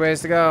when there's 2 ways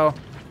to go.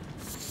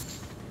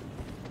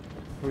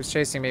 Who's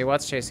chasing me?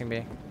 What's chasing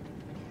me?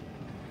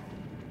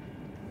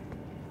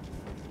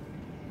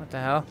 What the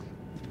hell?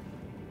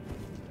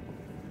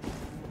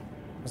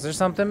 Was there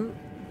something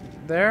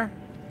there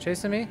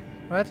chasing me?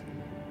 What?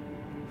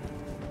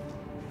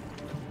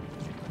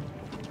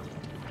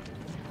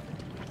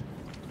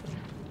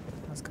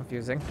 That's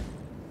confusing.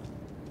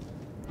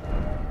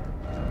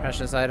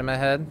 Precious item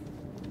ahead.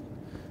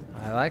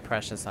 I like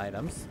precious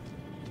items.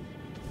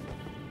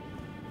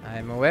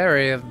 I'm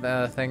wary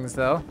of things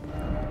though.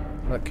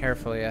 Look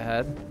carefully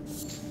ahead.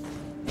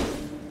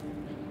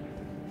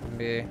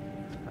 Be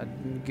a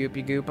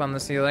goopy goop on the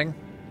ceiling.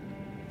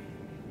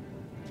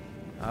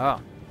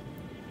 Oh.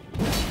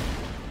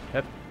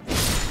 Yep.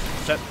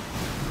 Shit.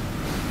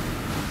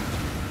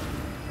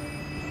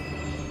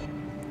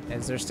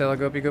 Is there still a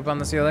goopy goop on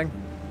the ceiling?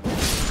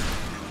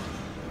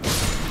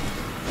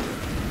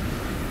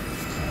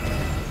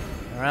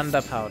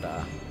 Miranda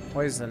powder.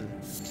 Poison.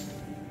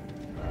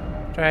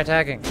 Try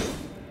attacking.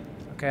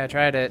 Okay, I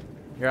tried it.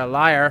 You're a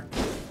liar.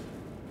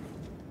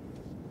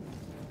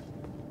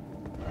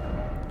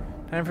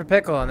 Time for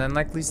pickle and then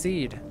likely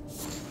seed.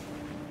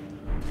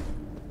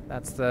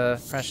 That's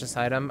the precious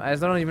item. I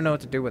don't even know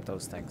what to do with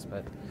those things,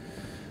 but...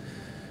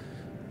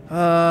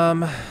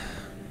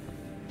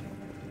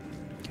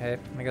 Okay,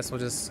 I guess we'll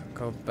just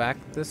go back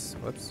this...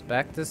 Whoops.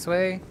 Back this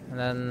way. And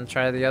then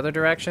try the other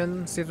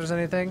direction. See if there's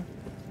anything.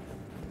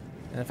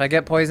 And if I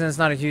get poison, it's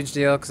not a huge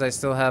deal, because I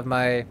still have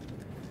my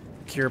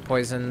cure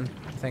poison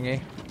thingy.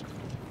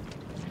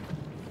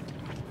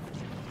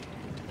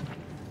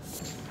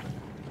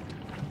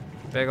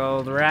 Big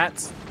old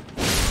rats.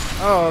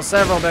 Oh,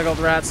 several big old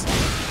rats.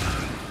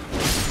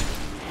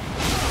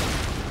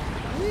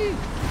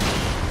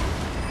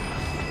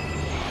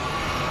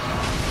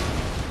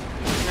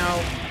 No.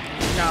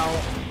 No.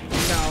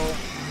 No.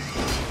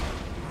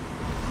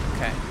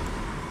 Okay.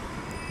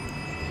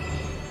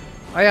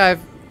 Oh yeah,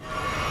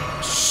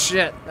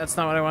 shit, that's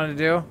not what I wanted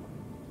to do.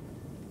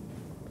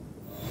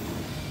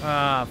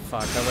 Ah,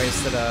 fuck, I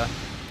wasted a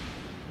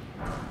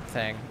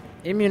thing.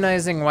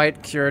 Immunizing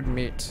white cured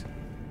meat.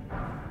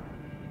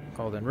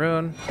 Golden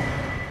rune.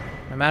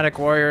 Nomadic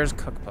warriors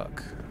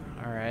cookbook.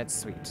 Alright,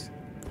 sweet.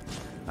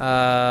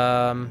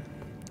 Well,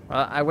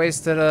 I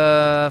wasted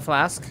a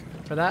flask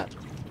for that.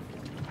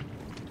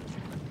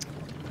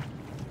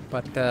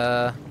 But,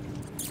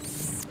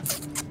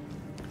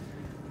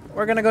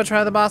 we're gonna go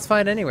try the boss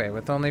fight anyway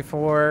with only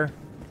four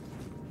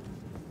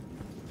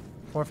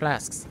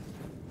flasks.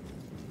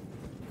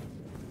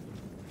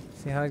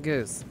 See how it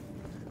goes.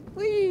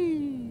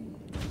 Whee!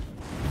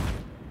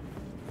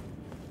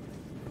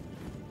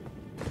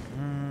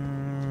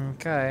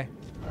 Okay.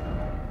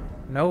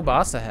 No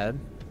boss ahead.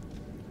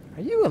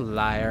 Are you a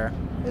liar?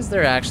 Is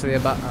there actually a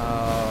boss?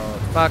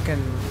 Oh,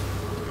 fucking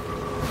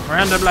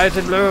Miranda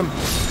Blighted Bloom.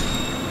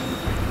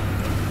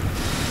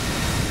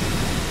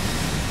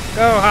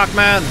 Go,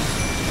 Hawkman!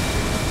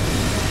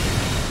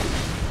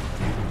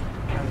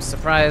 I'm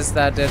surprised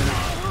that didn't...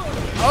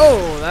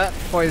 Oh, that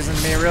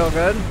poisoned me real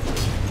good.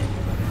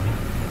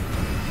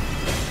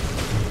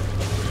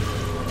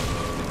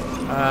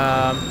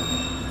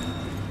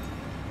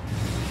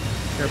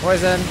 Pure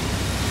poison.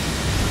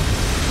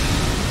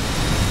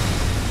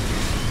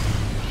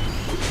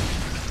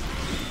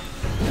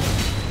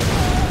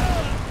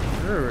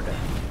 Rude.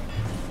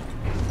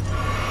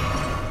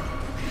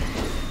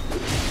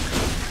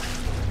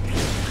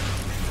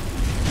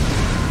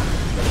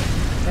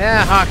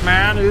 Yeah,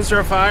 Hawkman, use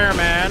your fire,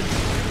 man.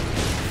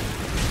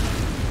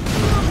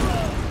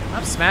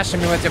 Stop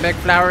smashing me with your big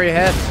flowery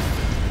head.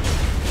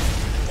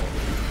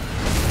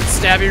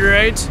 Stab you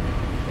right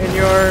in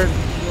your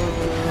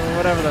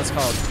whatever that's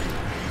called.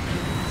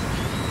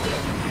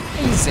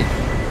 Easy.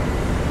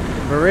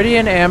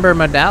 Viridian Amber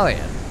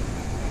Medallion.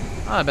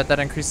 Oh, I bet that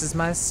increases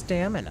my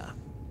stamina.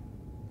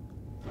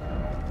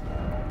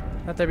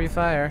 Let there be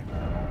fire.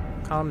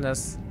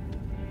 Calmness.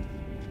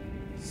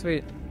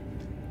 Sweet.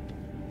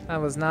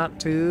 That was not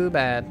too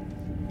bad.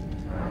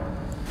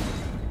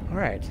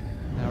 Alright.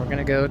 Now we're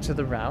gonna go to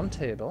the round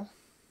table.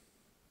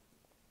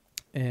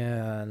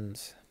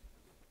 And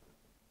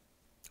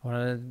want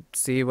to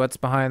see what's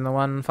behind the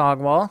one fog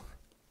wall.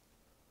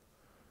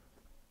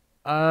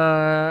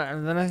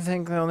 And then I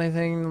think the only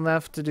thing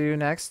left to do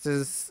next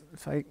is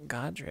fight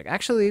Godrick.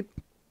 Actually,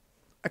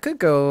 I could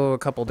go a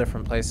couple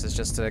different places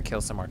just to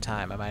kill some more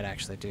time. I might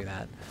actually do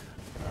that.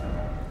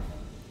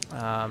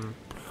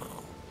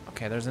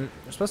 Okay, there's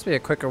supposed to be a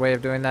quicker way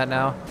of doing that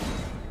now. I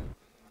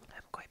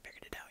haven't quite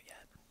figured it out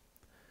yet.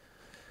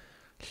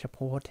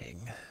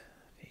 Supporting.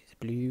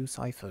 Blue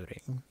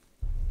ciphering.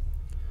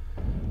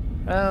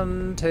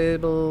 Round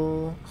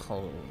table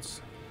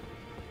holds.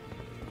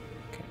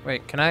 Okay,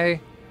 wait, do I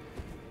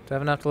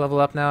have enough to level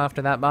up now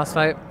after that boss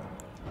fight?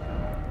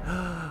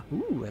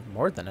 Ooh, I have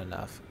more than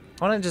enough.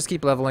 I want to just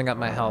keep leveling up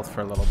my health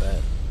for a little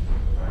bit.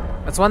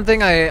 That's one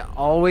thing I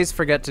always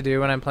forget to do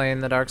when I'm playing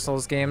the Dark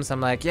Souls games.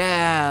 I'm like,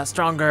 yeah,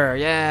 stronger,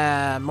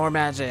 yeah, more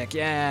magic,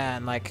 yeah,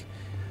 and like,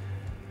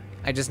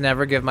 I just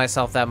never give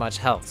myself that much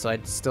health, so I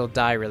still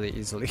die really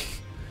easily.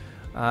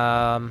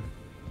 Down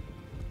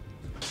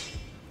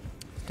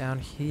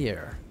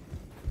here.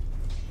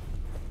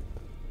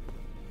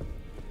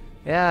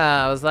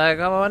 Yeah, I was like,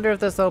 oh, I wonder if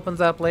this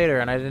opens up later,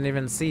 and I didn't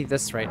even see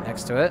this right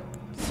next to it.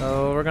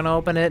 So we're gonna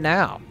open it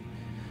now.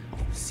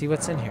 See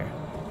what's in here.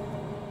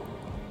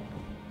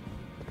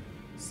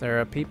 Is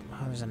there a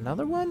Oh, there's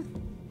another one?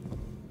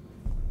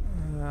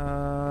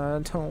 I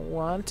don't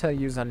want to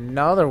use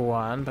another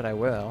one, but I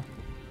will.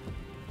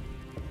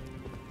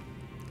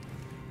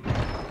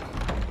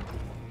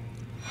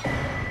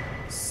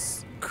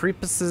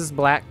 Creepus's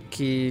Black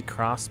Key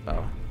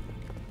Crossbow.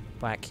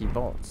 Black Key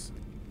Bolts.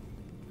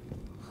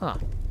 Huh.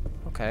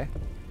 Okay.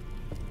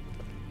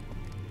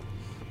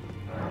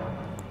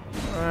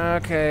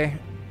 Okay.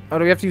 Oh,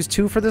 do we have to use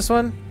 2 for this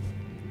one?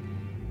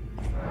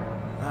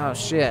 Oh,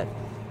 shit.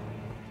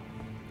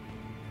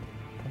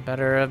 It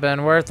better have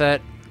been worth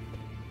it.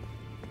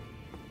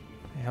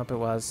 I hope it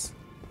was.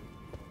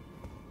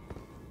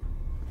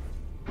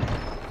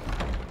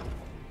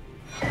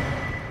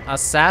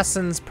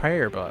 Assassin's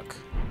Prayer Book.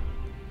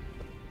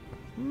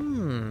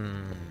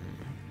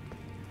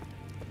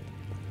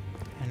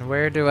 And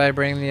where do I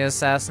bring the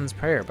Assassin's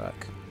Prayer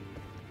Book?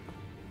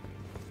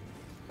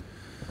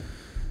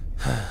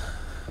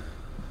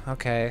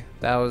 Okay,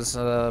 that was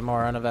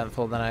more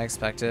uneventful than I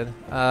expected.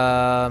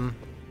 So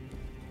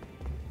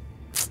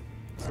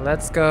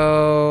let's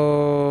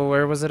go...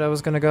 Where was it I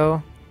was gonna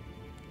go?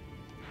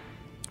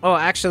 Oh,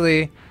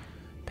 actually,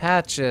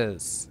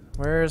 Patches.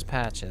 Where's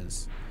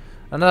Patches?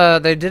 And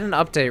they did an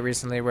update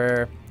recently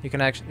where you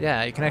can actually,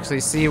 yeah, you can actually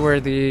see where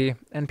the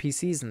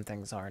NPCs and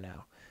things are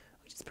now,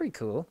 which is pretty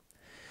cool.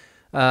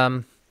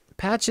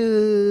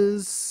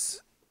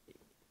 Patches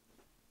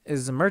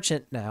is a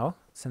merchant now,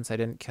 since I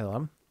didn't kill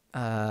him.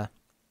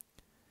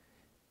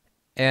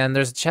 And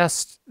there's a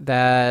chest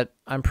that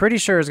I'm pretty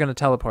sure is going to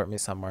teleport me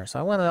somewhere. So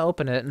I want to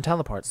open it and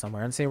teleport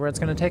somewhere and see where it's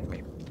going to take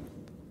me.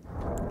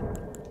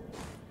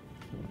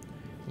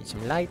 Need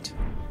some light.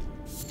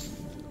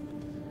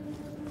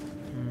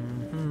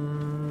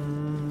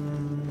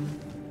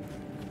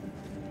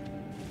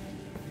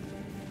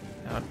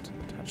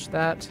 Don't touch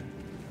that.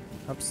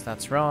 Oops,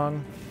 that's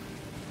wrong.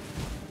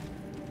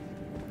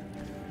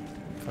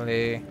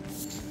 Hopefully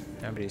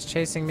nobody's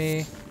chasing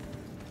me.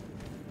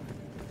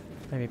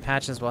 Maybe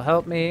patches will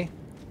help me.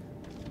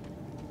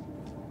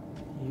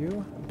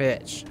 You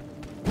bitch.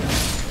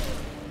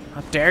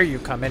 How dare you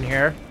come in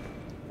here?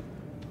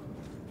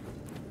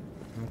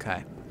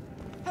 Okay.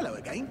 Hello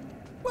again.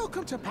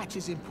 Welcome to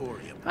Patches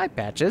Emporium. Hi,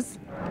 Patches.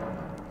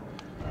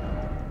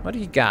 What do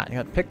you got? You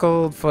got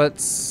pickled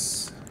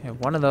foots. You have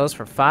one of those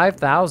for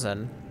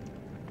 5,000.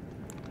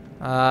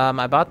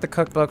 I bought the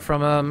cookbook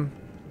from him.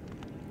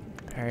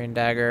 Parrying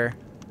dagger.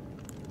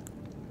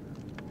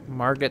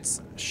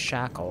 Margit's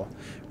shackle.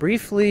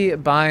 Briefly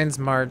binds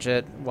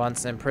Margit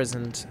once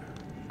imprisoned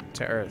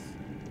to earth.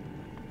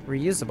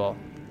 Reusable.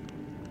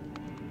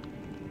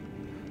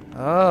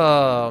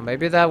 Oh,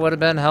 maybe that would have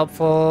been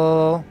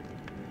helpful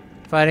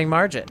fighting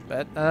Margit,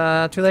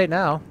 but too late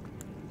now.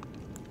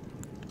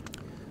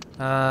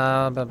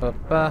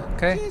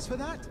 Okay. Cheers for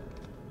that.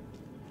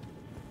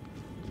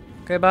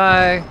 Okay,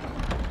 bye.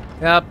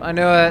 Yep, I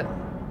knew it.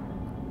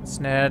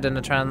 Snared in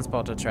a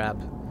transporter trap.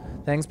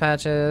 Thanks,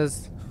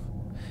 Patches.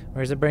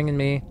 Where's it bringing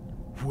me?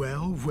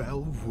 Well,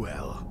 well,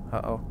 well.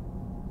 Uh-oh.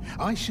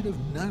 I should have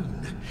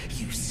known,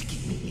 you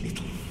scheming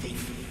little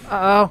thief.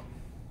 Uh-oh.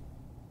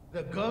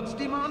 The gods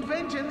demand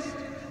vengeance.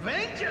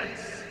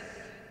 Vengeance!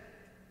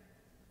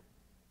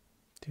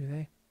 Do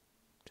they?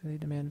 Do they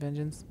demand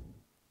vengeance?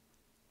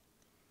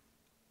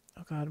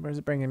 Oh god, where's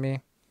it bringing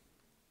me?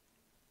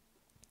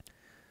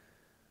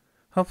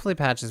 Hopefully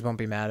Patches won't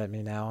be mad at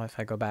me now if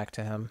I go back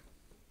to him.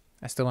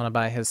 I still want to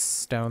buy his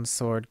stone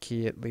sword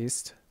key at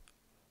least.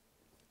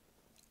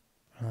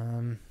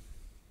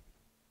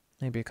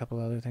 Maybe a couple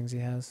other things he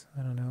has.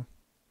 I don't know.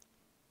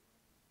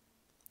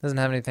 Doesn't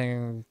have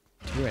anything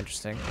too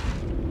interesting.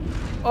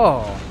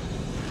 Oh!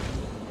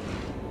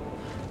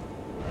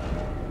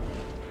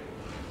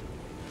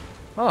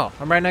 Oh,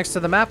 I'm right next to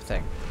the map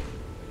thing.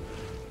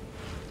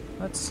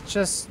 Let's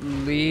just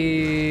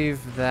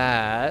leave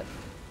that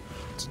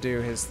to do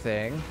his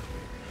thing.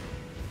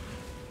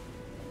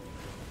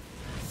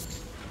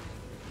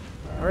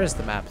 Where is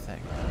the map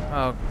thing?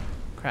 Oh,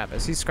 crap.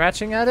 Is he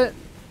scratching at it?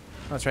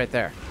 Oh, it's right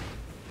there.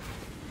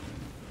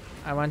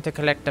 I want to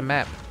collect the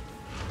map.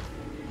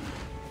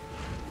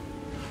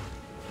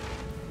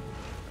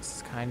 This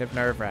is kind of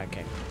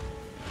nerve-wracking.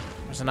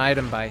 There's an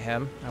item by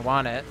him. I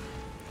want it.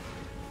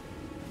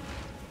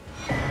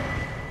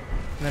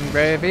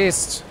 Limgrave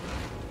East.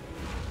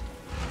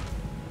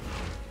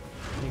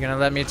 You gonna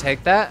let me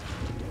take that,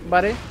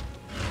 buddy?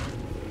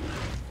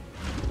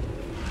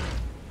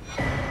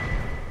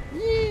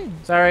 Yee.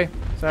 Sorry.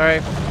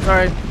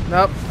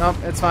 Nope,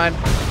 it's fine.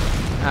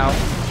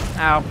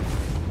 Ow.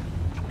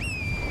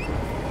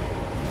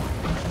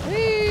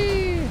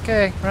 Whee!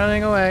 Okay,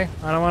 running away.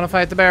 I don't want to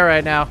fight the bear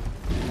right now.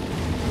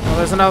 Oh,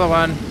 there's another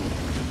one.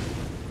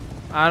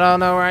 I don't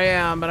know where I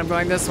am, but I'm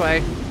going this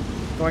way.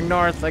 Going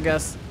north, I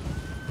guess.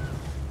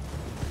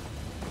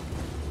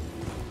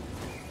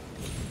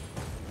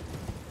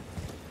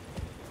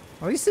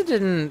 At least it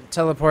didn't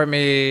teleport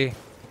me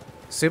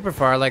super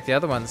far like the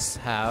other ones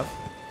have.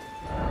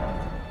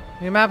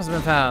 New map has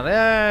been found.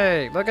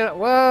 Yay! Look at it.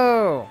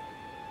 Whoa!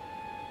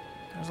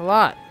 There's a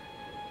lot.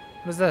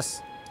 What is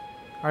this?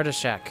 Artist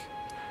shack.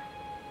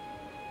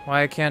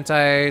 Why can't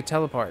I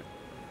teleport?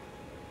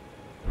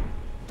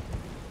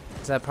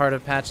 Is that part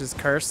of Patch's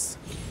curse?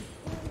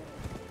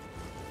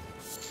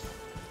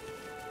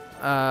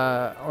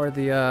 Or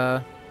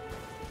the,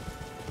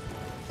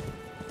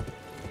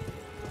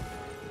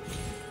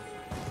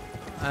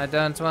 I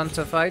don't want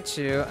to fight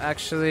you.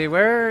 Actually,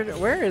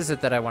 where is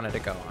it that I wanted to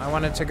go? I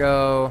wanted to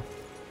go...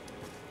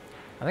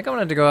 I think I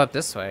wanted to go up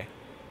this way.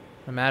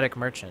 Nomadic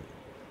Merchant.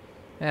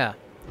 Yeah.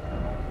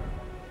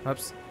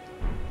 Whoops.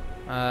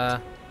 I'll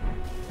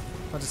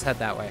just head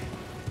that way.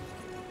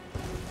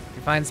 If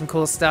we find some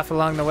cool stuff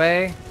along the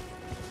way,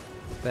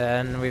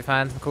 then we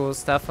find some cool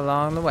stuff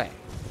along the way.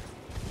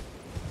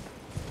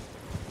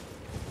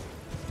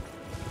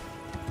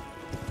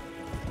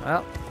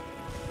 Well.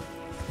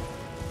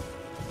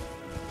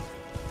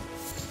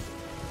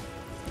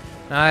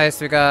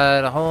 Nice, we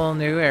got a whole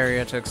new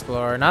area to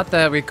explore. Not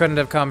that we couldn't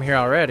have come here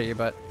already,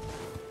 but...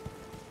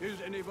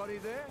 Is anybody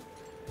there?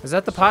 Is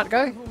that the pot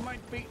guy? Who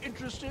might be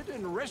interested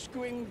in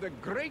rescuing the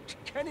great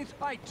Kenneth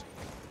Height,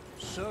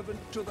 servant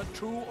to the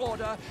true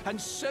order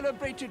and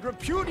celebrated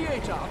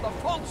repudiator of the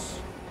false.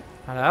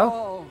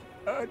 Hello?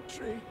 Oh,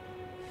 Erdtree,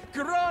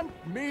 grant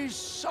me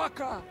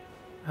succor.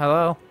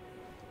 Hello?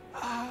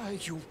 Ah,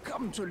 you've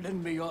come to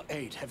lend me your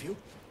aid, have you?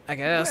 I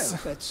guess.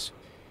 Well,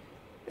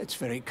 that's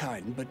very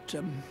kind, but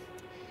Are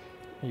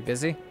you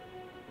busy?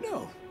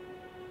 no,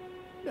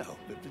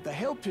 but the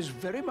help is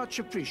very much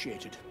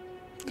appreciated,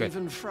 Good.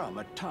 even from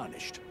a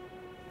tarnished.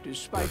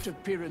 Despite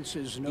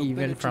appearances,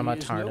 Even from a nobility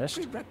is tarnished?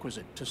 no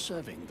prerequisite to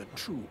serving the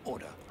true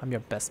order. I'm your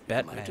best You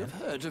bet, might man. have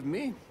heard of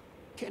me,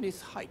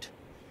 Kenneth Height.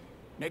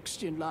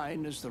 Next in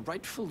line is the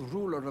rightful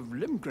ruler of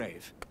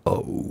Limgrave.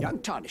 Oh. Young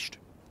Tarnished,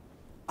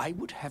 I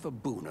would have a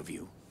boon of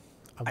you.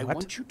 I What?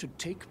 want you to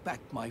take back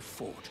my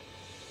fort.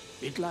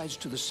 It lies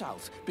to the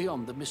south,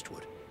 beyond the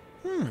Mistwood.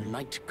 Hmm. The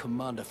Knight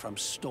Commander from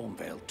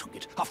Stormveil took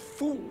it. A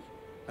fool,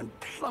 and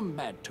plumb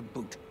mad to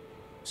boot.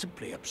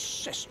 Simply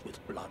obsessed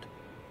with blood.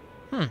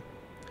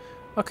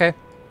 Okay.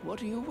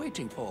 What are you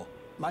waiting for?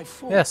 My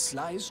fort Yes.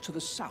 lies to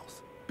the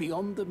south,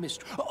 beyond the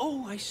mist.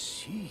 Oh, I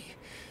see.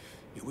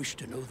 You wish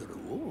to know the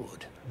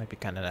reward. That'd be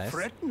kind of nice.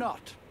 Fret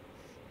not.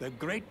 The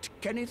great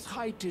Kenneth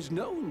Height is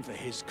known for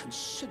his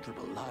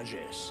considerable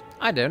largesse.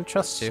 I don't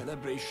trust you.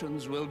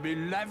 Celebrations will be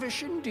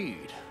lavish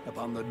indeed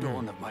upon the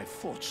dawn of my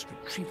fort's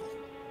retrieval.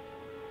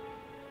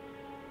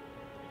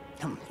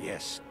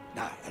 Yes.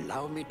 Now,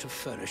 allow me to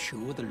furnish you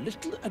with a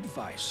little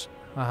advice.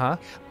 Uh-huh.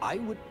 I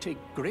would take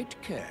great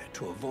care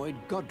to avoid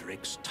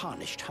Godrick's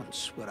tarnished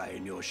hunts were I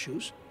in your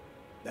shoes.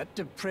 That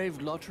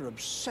depraved lot are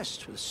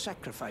obsessed with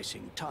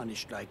sacrificing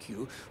tarnished like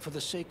you for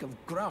the sake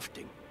of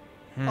grafting.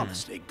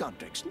 Honestly,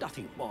 Godrick's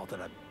nothing more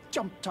than a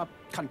jumped-up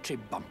country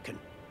bumpkin.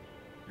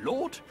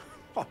 Lord?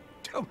 Oh,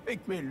 don't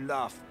make me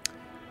laugh.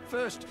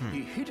 First,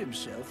 he hid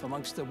himself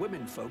amongst the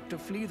womenfolk to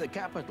flee the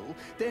capital,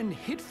 then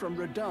hid from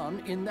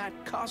Radahn in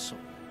that castle.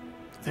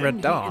 Then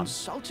he Radahn?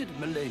 insulted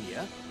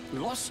Melania,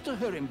 lost to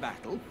her in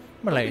battle,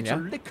 Melania?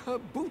 only to lick her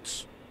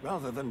boots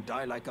rather than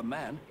die like a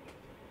man.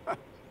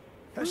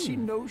 Has he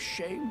no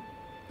shame,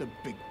 the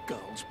big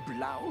girl's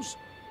blouse?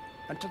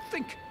 And to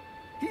think,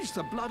 he's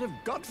the blood of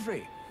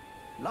Godfrey,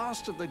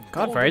 last of the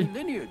Godfrey? golden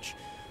lineage.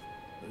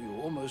 Though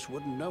you almost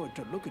wouldn't know it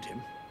to look at him.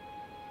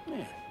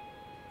 Yeah,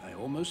 I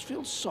almost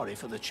feel sorry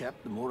for the chap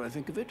the more I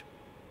think of it.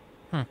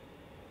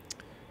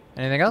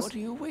 Anything else? What are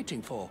you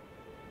waiting for?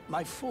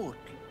 My fort.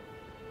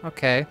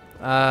 Okay.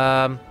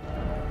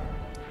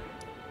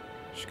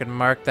 Just gonna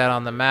mark that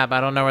on the map.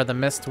 I don't know where the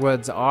mist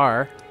woods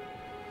are.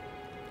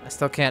 I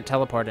still can't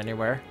teleport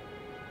anywhere.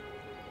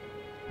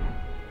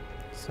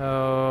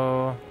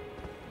 So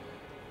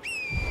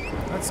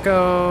let's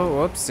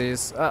go.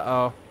 Whoopsies.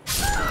 Uh-oh.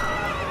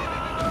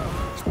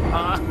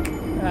 Fuck.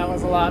 That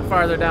was a lot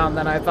farther down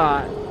than I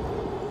thought.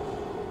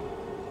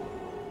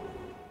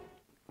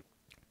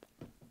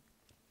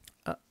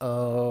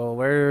 Uh-oh.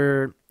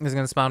 Where is it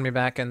gonna spawn me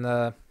back in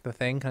the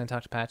thing? Can I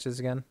talk to Patches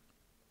again?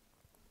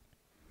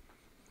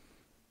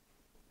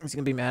 He's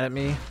gonna be mad at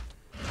me.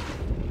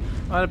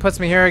 Oh, it puts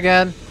me here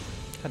again.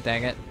 God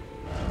dang it.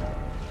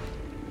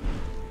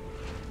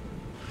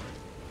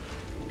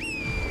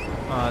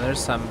 Oh, there's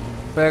some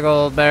big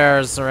old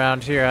bears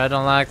around here. I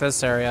don't like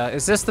this area.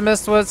 Is this the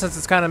Mistwood since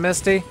it's kind of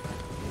misty?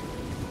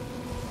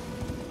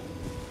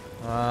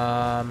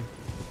 I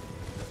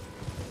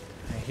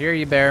hear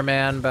you, bear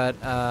man, but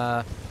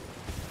no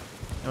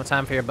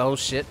time for your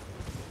bullshit.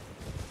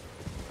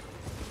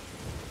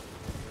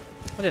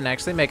 I didn't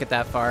actually make it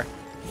that far.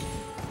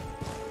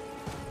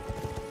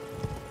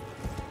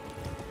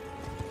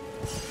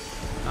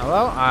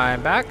 Hello,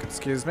 I'm back.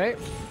 Excuse me.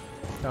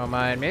 Don't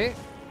mind me.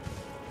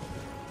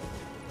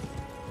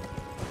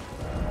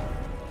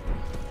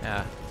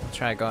 Yeah, I'll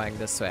try going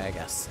this way, I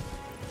guess.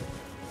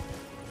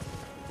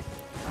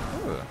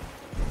 Ooh.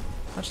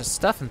 Bunch of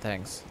stuff and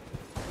things.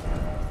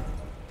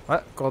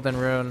 What? Golden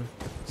Rune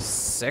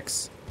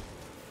 6?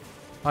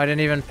 Oh, I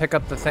didn't even pick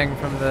up the thing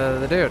from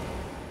the dude.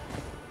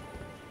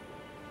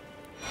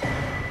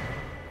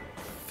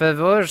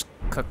 Favor's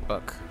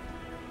cookbook.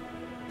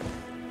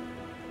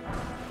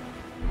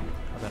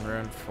 Golden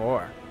Rune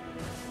 4.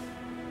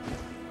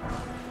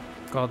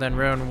 Golden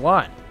Rune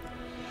 1.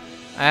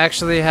 I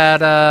actually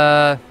had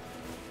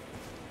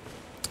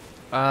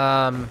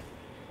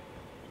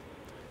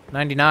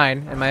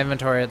 99 in my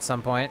inventory at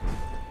some point.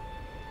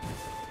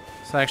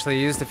 So I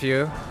actually used a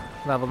few,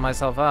 leveled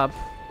myself up.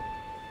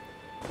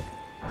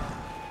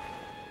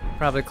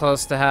 Probably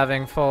close to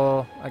having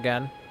full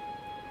again.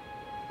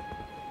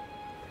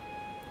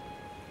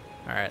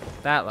 Alright,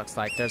 that looks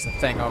like there's a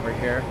thing over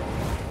here.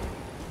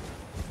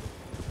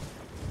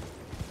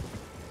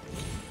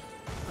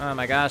 Oh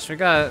my gosh, we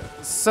got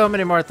so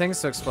many more things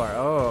to explore.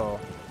 Oh,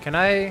 can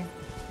I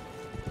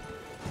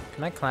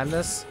climb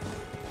this?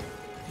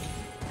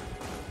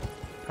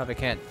 Probably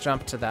can't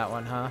jump to that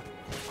one, huh?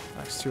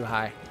 That's too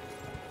high.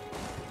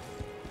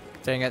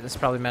 Dang it, this is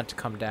probably meant to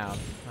come down,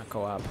 not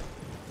go up.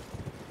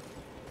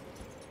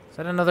 Is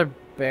that another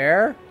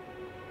bear?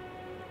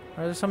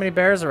 Why are there so many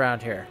bears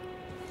around here?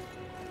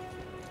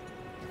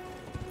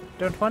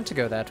 Don't want to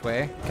go that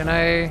way. Can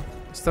I?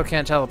 Still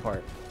can't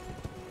teleport.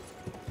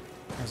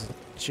 There's a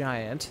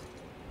giant.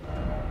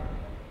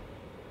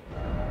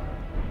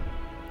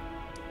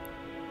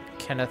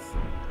 Kenneth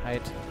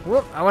Height.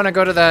 Whoop! I want to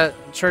go to that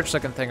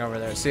church-looking thing over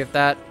there. See if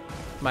that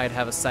might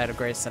have a site of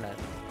grace in it.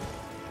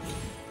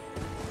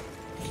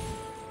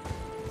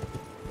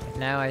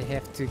 Now I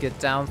have to get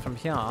down from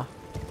here. Hold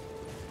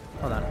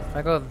on. If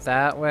I go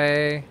that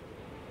way...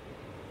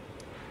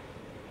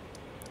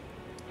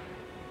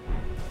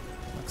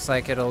 Looks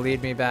like it'll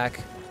lead me back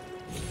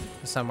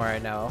to somewhere I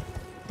know.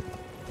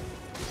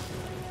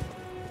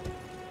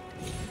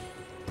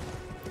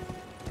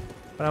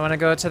 But I want to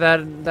go to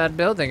that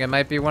building. It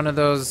might be one of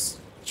those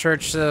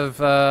church of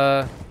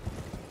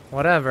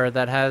whatever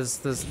that has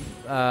this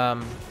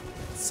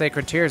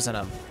sacred tears in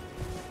them.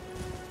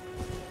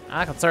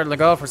 I could certainly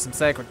go for some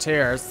sacred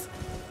tears.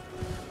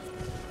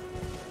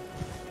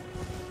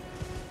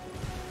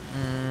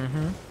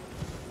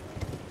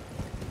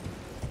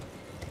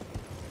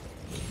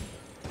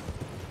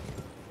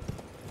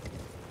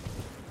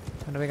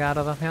 What do we got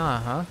over here,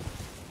 huh?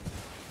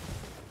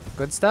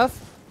 Good stuff?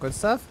 Good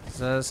stuff? Is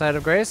that a site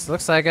of grace?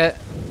 Looks like it.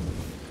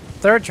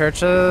 Third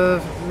Church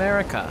of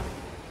America.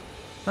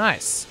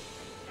 Nice.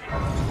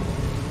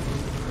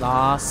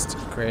 Lost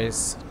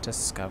grace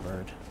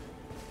discovered.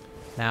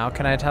 Now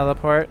can I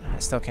teleport? I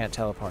still can't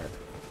teleport.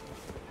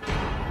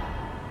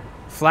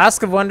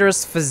 Flask of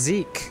Wondrous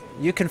Physique.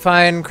 You can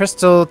find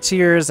crystal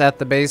tears at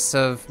the base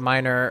of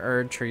minor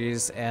Erd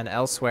trees and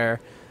elsewhere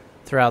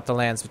throughout the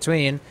lands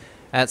between.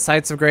 At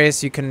Sites of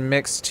Grace, you can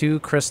mix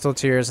 2 crystal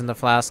tears in the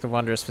Flask of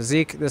Wondrous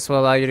Physique. This will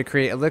allow you to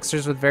create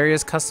elixirs with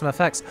various custom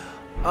effects.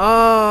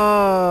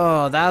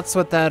 Oh, that's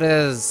what that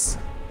is.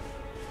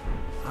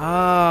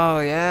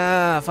 Oh,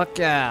 yeah. Fuck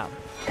yeah.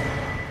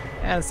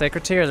 And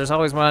Sacred Tear. There's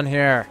always one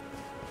here.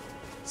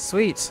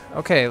 Sweet.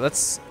 Okay,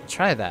 let's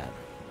try that.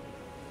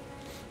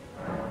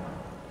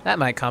 That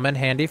might come in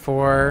handy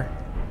for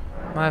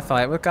my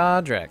fight with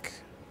Godrick.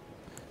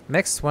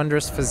 Mixed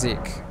Wondrous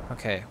Physique.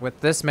 Okay, with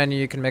this menu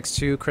you can mix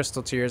 2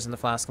 crystal tears in the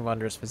Flask of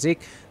Wondrous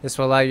Physique. This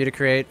will allow you to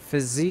create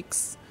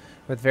physiques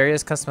with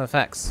various custom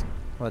effects.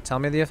 Will it tell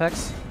me the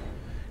effects?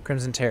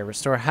 Crimson Tear.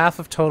 Restore half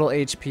of total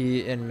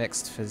HP in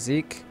Mixed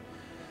Physique.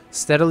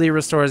 Steadily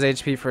restores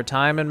HP for a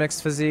time in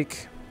Mixed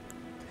Physique.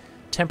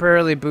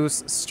 Temporarily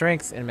boosts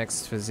Strength in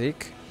Mixed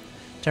Physique.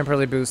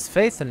 Temporarily boosts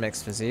Faith in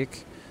Mixed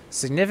Physique.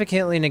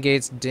 Significantly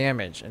negates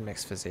damage in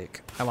Mixed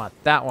Physique. I want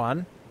that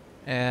one.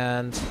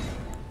 And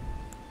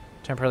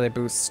temporarily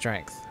boosts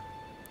Strength.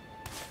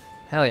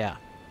 Hell yeah.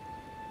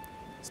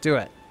 Let's do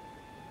it.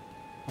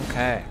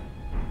 Okay.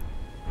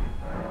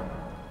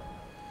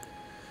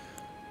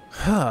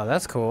 Oh,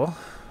 that's cool.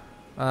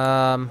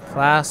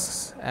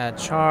 Flasks, add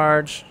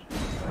charge.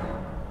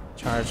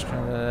 Charge. Do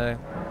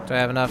I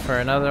have enough for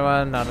another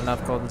one? Not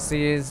enough golden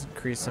seeds.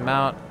 Increase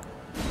amount.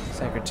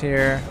 Sacred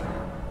Tear.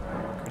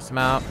 Increase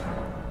amount.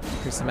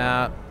 Increase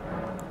amount.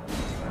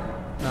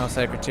 No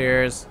sacred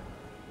tears.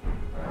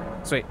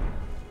 Sweet.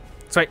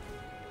 Sweet.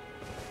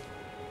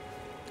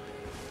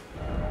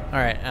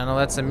 Alright, and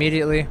let's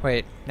immediately...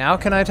 Wait, now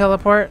can I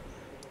teleport?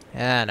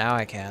 Yeah, now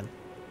I can.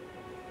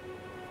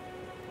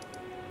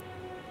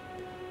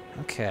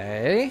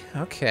 Okay,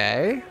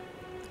 okay.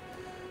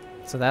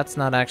 So that's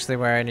not actually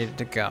where I needed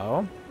to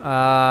go.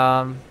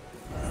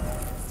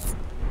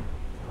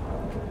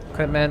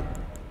 Equipment.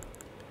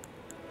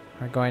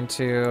 We're going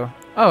to...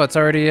 Oh, it's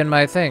already in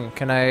my thing.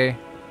 Can I...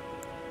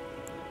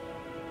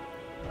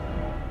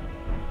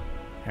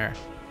 Here.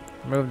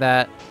 Remove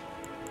that.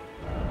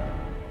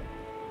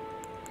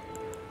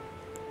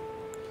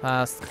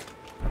 Flask.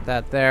 Put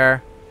that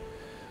there.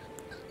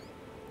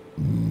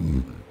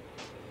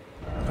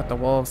 Put the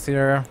wolves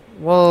here.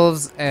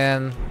 Wolves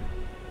and...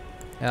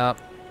 Yep.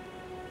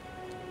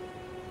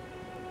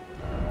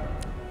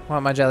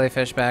 Want my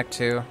jellyfish back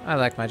too. I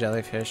like my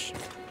jellyfish.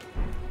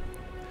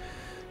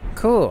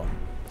 Cool.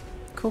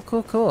 Cool,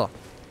 cool, cool.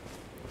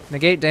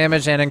 Negate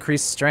damage and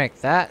increase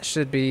strength. That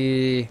should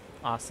be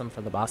awesome for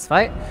the boss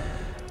fight.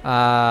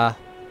 Wow,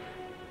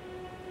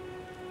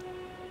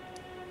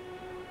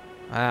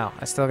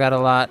 I still got a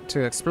lot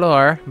to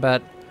explore,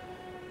 but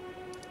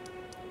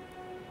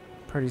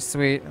pretty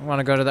sweet. I want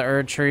to go to the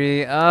Erd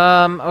tree.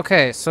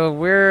 Okay, so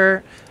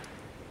we're...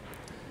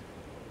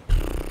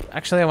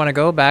 Actually, I want to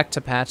go back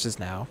to Patches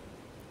now.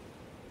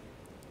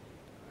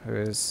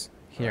 Who's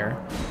here.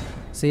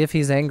 See if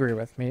he's angry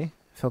with me.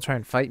 If he'll try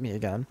and fight me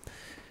again.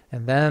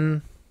 And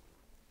then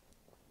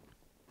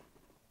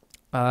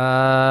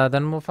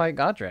we'll fight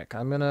Godrick.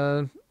 I'm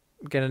gonna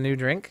get a new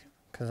drink,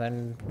 because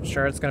I'm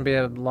sure it's gonna be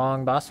a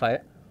long boss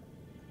fight.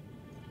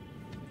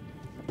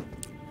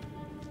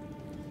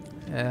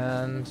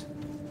 And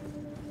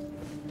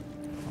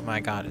oh my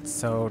god, it's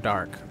so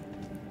dark.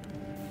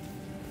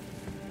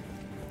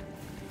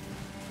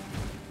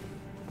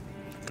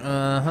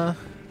 Uh-huh.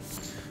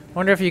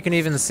 Wonder if you can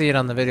even see it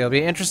on the video. It'll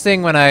be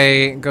interesting when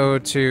I go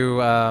to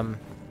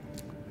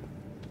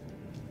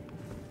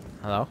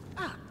hello?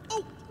 Ah,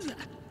 oh,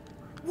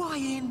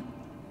 Ryan,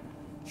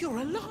 you're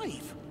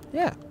alive.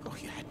 Yeah. Oh,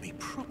 you had me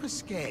proper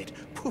scared,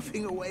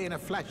 puffing away in a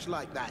flash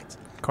like that.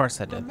 Of course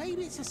I Well, did.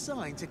 maybe it's a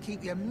sign to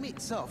keep your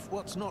mitts off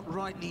what's not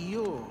rightly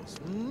yours,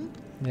 hmm?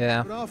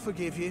 Yeah. But I'll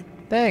forgive you.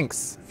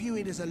 Thanks. View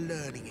it as a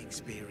learning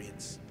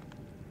experience.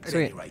 At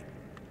Sweet. any rate,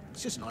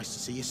 it's just nice to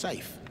see you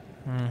safe.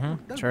 Mm-hmm.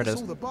 Don't Sure it miss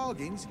is. all the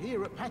bargains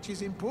here at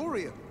Patches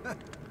Emporium.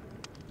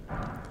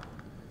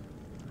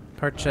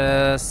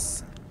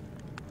 Purchase.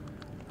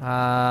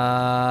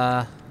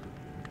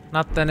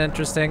 Nothing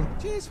interesting.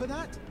 Cheers for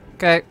that.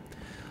 Okay.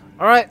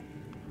 Alright.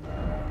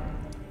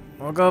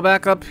 we'll go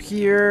back up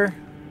here.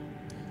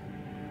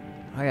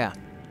 Oh yeah.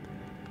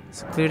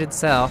 Secluded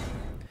cell.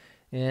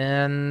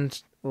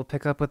 And we'll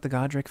pick up with the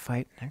Godrick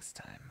fight next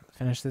time.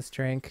 Finish this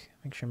drink.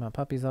 Make sure my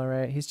puppy's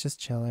alright. He's just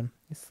chilling.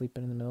 He's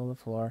sleeping in the middle of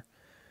the floor.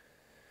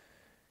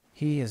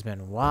 He has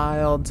been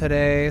wild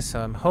today,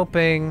 so I'm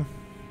hoping...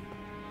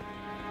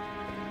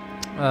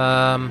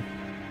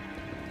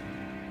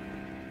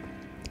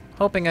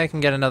 hoping I can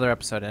get another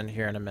episode in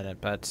here in a minute.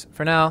 But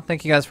for now,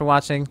 thank you guys for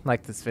watching.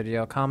 Like this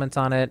video, comment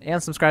on it,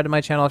 and subscribe to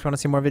my channel if you want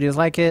to see more videos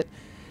like it.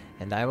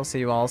 And I will see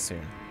you all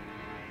soon.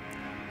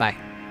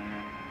 Bye.